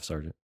 is staff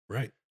sergeant.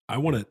 Right.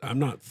 I'm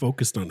not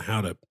focused on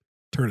how to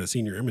turn a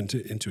senior airman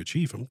into a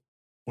chief. I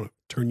want to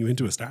turn you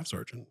into a staff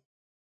sergeant.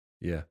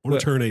 Yeah. I want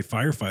to turn a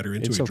firefighter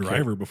into a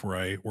driver before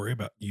I worry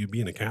about you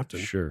being a captain.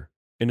 Sure.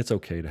 And it's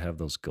okay to have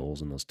those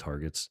goals and those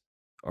targets,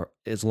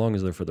 as long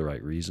as they're for the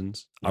right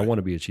reasons. Right. I want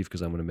to be a chief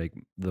because I'm going to make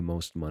the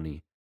most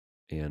money,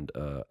 and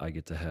I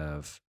get to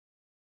have,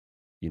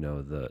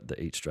 the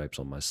 8 stripes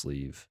on my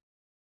sleeve.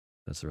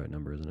 That's the right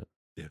number, isn't it?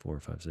 Yeah. 4,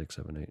 5, 6,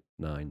 7, 8,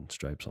 9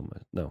 stripes on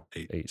my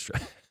 8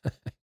 stripes.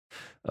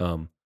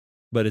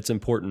 But it's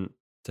important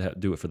to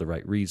do it for the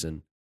right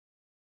reason,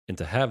 and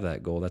to have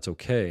that goal. That's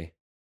okay.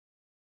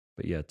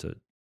 But to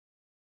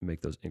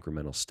make those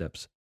incremental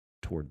steps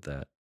toward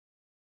that.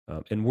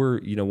 And we're,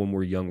 when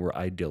we're young, we're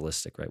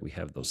idealistic, right? We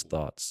have those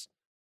thoughts.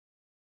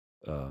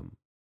 And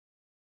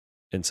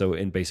so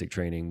in basic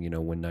training,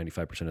 when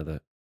 95% of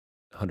the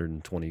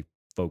 120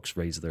 folks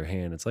raise their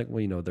hand, it's like,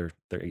 well, they're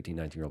 18,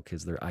 19-year-old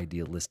kids. They're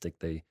idealistic.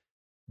 They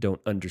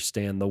don't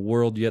understand the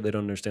world yet. They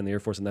don't understand the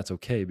Air Force, and that's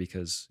okay,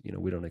 because,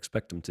 we don't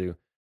expect them to.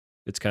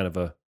 It's kind of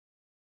a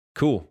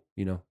cool,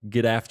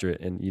 get after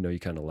it. And, you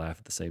kind of laugh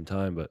at the same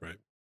time, but. Right.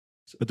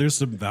 But there's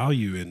some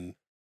value in,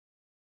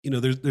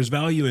 there's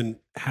value in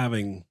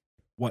having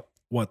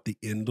what the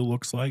end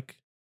looks like.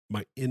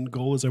 My end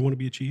goal is I want to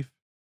be a chief,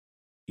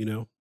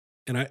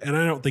 and I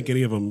don't think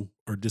any of them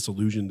are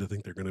disillusioned to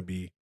think they're going to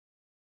be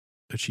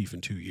a chief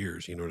in 2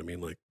 years. You know what I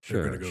mean? Like,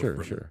 they're going to go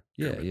from sure.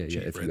 Yeah. Chief,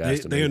 If right? you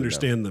ask them, they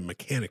understand the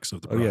mechanics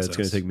of the process. It's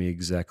going to take me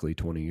exactly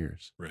 20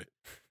 years. Right.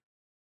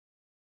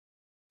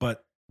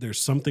 But there's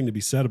something to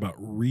be said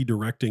about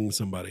redirecting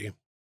somebody,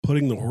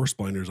 putting the horse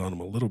blinders on them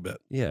a little bit.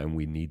 Yeah, and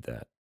we need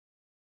that.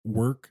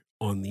 Work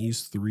on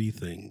these 3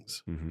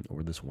 things.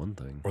 Or this one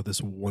thing.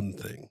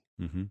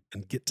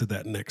 And get to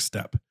that next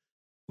step.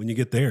 When you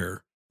get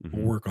there,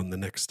 we'll work on the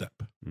next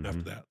step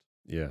after that.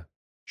 Yeah.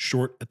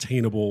 Short,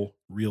 attainable,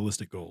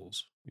 realistic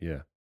goals.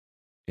 Yeah.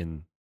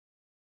 And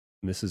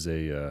this is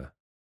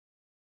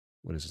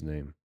what is his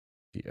name?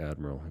 The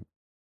Admiral.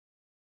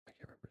 I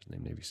can't remember his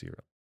name.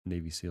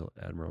 Navy SEAL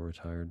Admiral,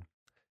 retired.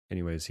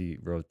 Anyways, he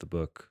wrote the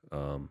book,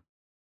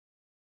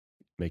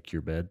 Make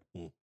Your Bed.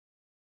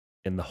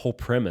 And the whole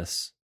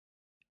premise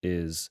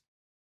is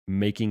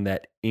making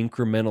that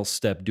incremental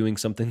step, doing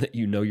something that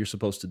you're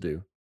supposed to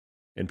do.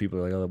 And people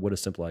are like, oh, what a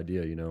simple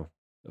idea,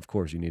 Of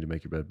course you need to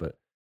make your bed, but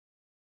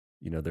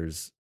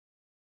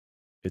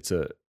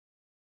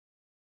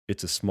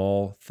it's a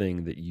small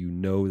thing that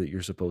that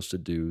you're supposed to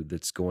do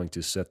that's going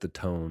to set the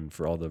tone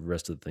for all the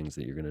rest of the things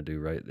that you're going to do,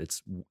 right?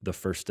 It's the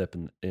first step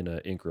in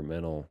an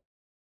incremental.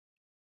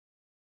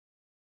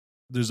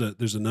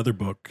 There's another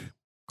book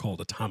called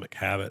Atomic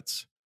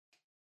Habits,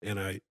 and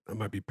I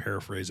might be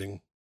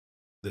paraphrasing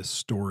this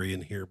story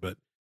in here, but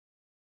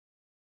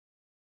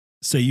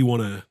say you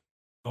want to,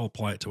 I'll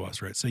apply it to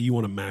us, right? Say you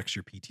want to max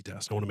your PT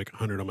test. I want to make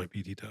 100 on my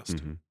PT test.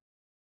 Mm-hmm.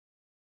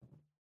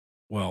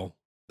 Well,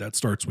 that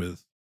starts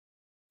with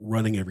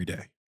running every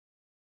day,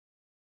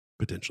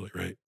 potentially,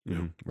 right?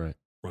 Right.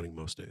 running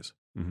most days.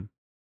 Mm-hmm.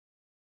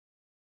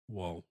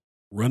 Well,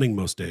 running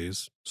most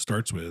days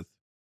starts with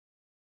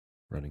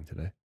running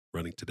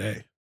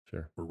today.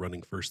 Sure. We're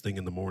running first thing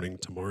in the morning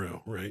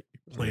tomorrow, right?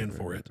 Plan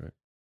for it. Right.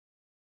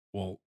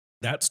 Well,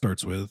 that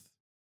starts with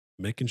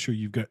making sure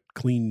you've got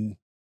clean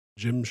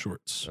gym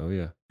shorts. Oh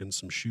yeah. And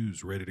some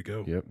shoes ready to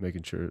go. Yep.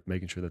 Making sure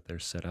that they're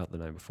set out the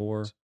night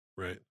before.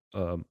 Right.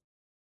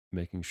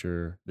 Making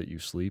sure that you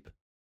sleep.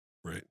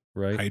 Right.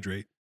 Right.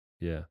 Hydrate.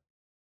 Yeah.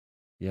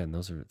 Yeah. And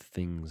those are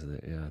things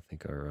that, I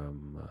think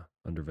are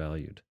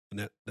undervalued. And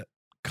that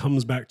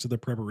comes back to the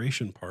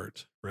preparation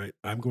part, right?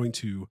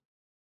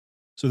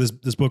 So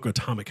this book,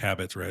 Atomic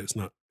Habits, right? It's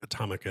not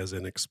atomic as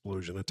in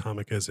explosion,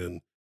 atomic as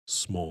in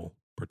small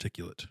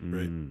particulate,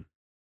 right?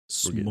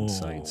 We're getting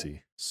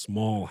sciencey.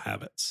 Small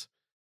habits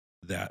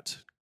that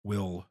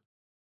will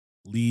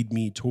lead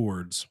me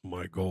towards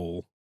my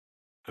goal.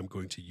 I'm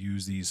going to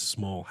use these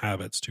small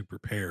habits to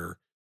prepare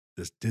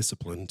this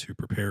discipline to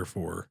prepare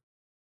for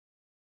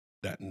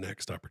that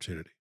next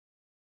opportunity.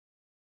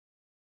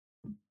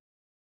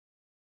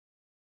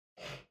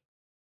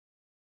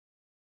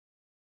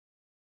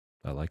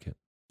 I like it.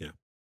 Yeah.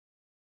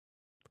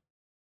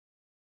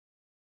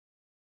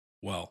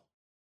 Well,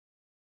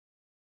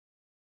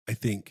 I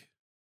think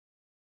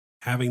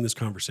having this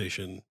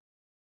conversation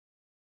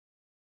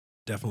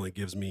definitely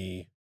gives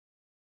me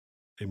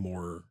a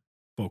more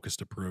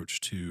focused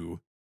approach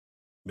to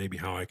maybe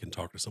how I can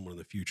talk to someone in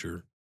the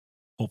future.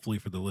 Hopefully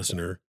for the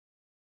listener,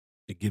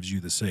 it gives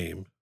you the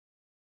same,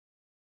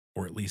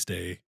 or at least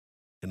an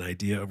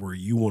idea of where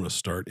you want to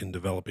start in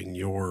developing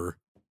your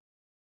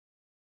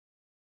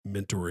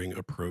mentoring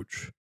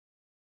approach,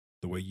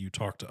 the way you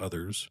talk to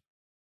others,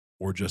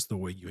 or just the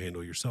way you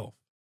handle yourself.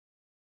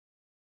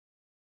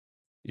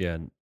 Yeah,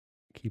 and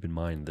keep in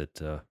mind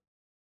that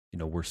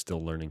we're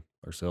still learning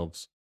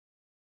ourselves.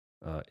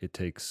 It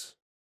takes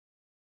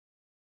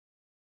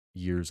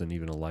years and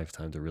even a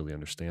lifetime to really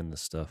understand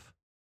this stuff.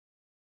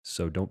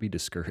 So don't be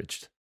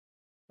discouraged.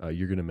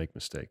 You're going to make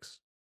mistakes.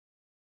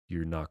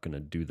 You're not going to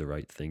do the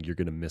right thing. You're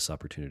going to miss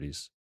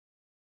opportunities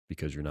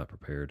because you're not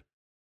prepared.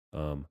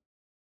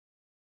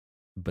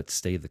 But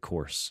stay the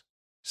course.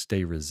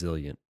 Stay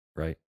resilient,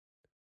 right?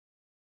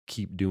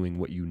 Keep doing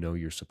what you know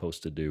you're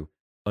supposed to do,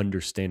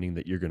 understanding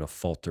that you're going to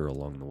falter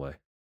along the way.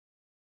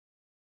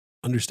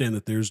 Understand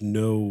that there's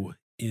no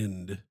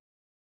end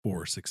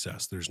for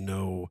success. There's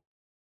no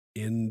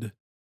end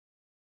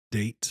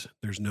date.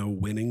 There's no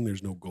winning.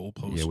 There's no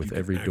goalpost. Yeah, with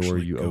every door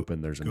you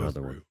open, there's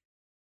another one.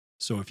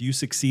 So if you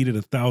succeeded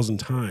 1,000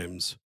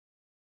 times,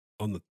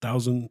 on the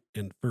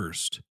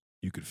 1,001st,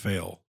 you could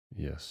fail.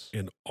 Yes.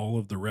 And all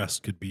of the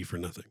rest could be for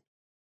nothing.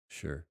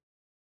 Sure.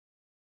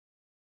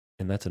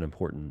 And that's an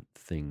important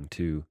thing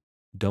too.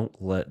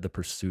 Don't let the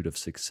pursuit of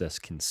success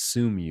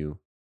consume you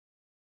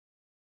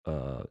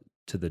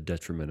to the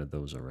detriment of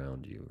those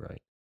around you,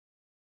 right?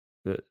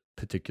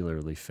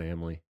 Particularly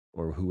family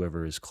or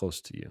whoever is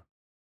close to you.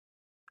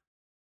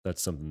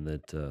 That's something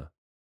that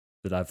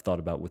I've thought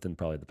about within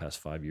probably the past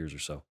 5 years or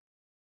so.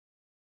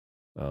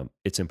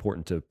 It's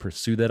important to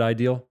pursue that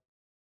ideal,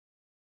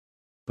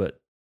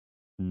 but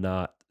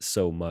not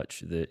so much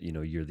that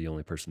you're the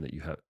only person that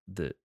you have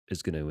that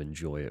is going to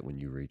enjoy it when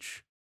you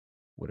reach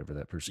whatever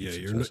that person is.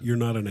 Yeah, you're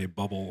not in a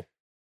bubble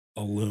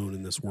alone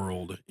in this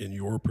world in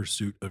your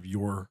pursuit of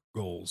your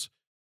goals.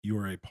 You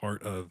are a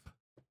part of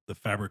the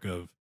fabric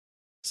of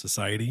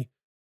society,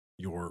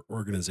 your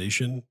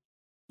organization,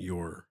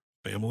 your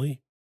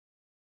family,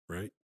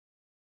 right?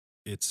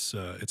 It's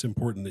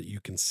important that you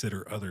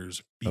consider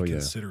others, be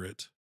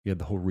considerate. Yeah,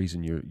 the whole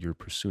reason you're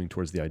pursuing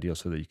towards the ideal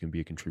so that you can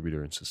be a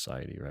contributor in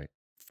society, right?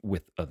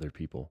 With other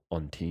people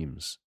on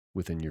teams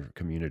within your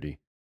community.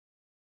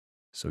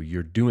 So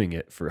you're doing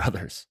it for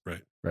others.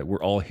 Right. Right.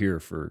 We're all here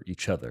for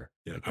each other.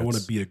 Yeah. I want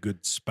to be a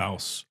good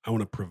spouse. I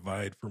want to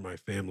provide for my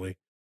family.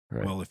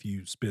 Right. Well, if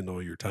you spend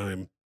all your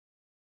time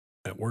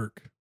at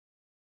work,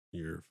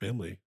 your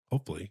family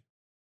hopefully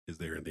is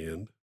there in the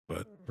end.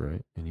 But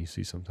right. And you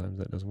see sometimes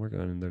that doesn't work.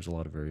 And there's a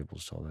lot of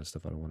variables to all that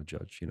stuff. I don't want to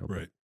judge,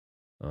 Right.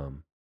 But,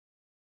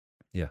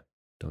 yeah.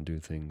 Don't do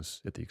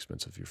things at the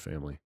expense of your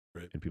family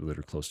and people that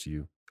are close to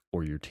you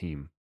or your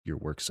team, your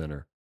work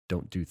center.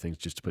 Don't do things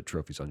just to put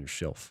trophies on your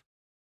shelf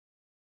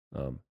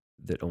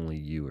that only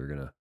you are going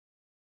to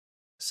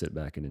sit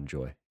back and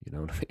enjoy. You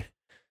know what I mean?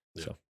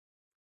 Yeah. So.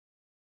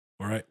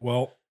 All right.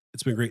 Well,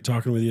 it's been great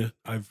talking with you.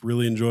 I've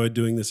really enjoyed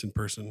doing this in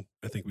person.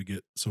 I think we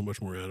get so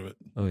much more out of it.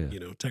 Oh, yeah.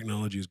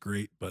 Technology is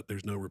great, but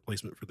there's no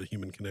replacement for the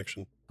human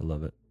connection. I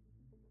love it.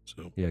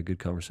 So, yeah, good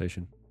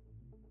conversation.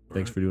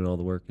 Thanks for doing all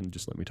the work and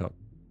just let me talk.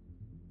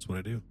 That's what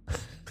I do.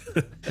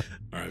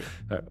 All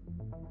right.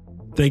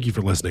 Thank you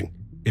for listening.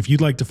 If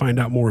you'd like to find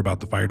out more about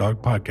the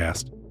FireDawg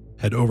Podcast,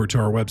 head over to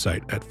our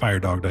website at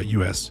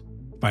firedawg.us.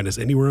 Find us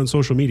anywhere on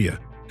social media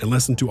and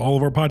listen to all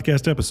of our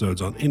podcast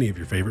episodes on any of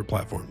your favorite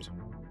platforms.